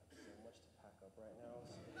have like so much to pack up right now.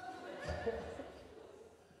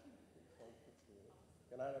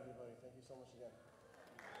 Good night, everybody. Thank you so much again.